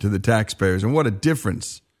commitment to the taxpayers. And what a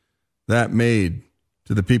difference that made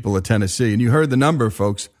to the people of Tennessee. And you heard the number,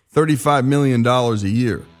 folks, $35 million a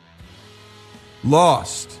year.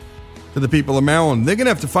 Lost to the people of Maryland. They're going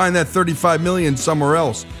to have to find that $35 million somewhere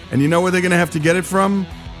else. And you know where they're going to have to get it from?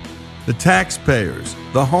 The taxpayers,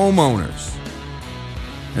 the homeowners.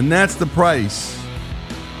 And that's the price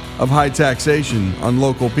of high taxation on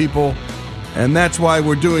local people. And that's why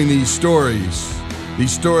we're doing these stories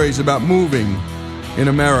about moving in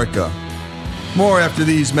America. More after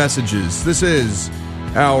these messages. This is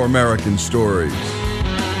Our American Stories.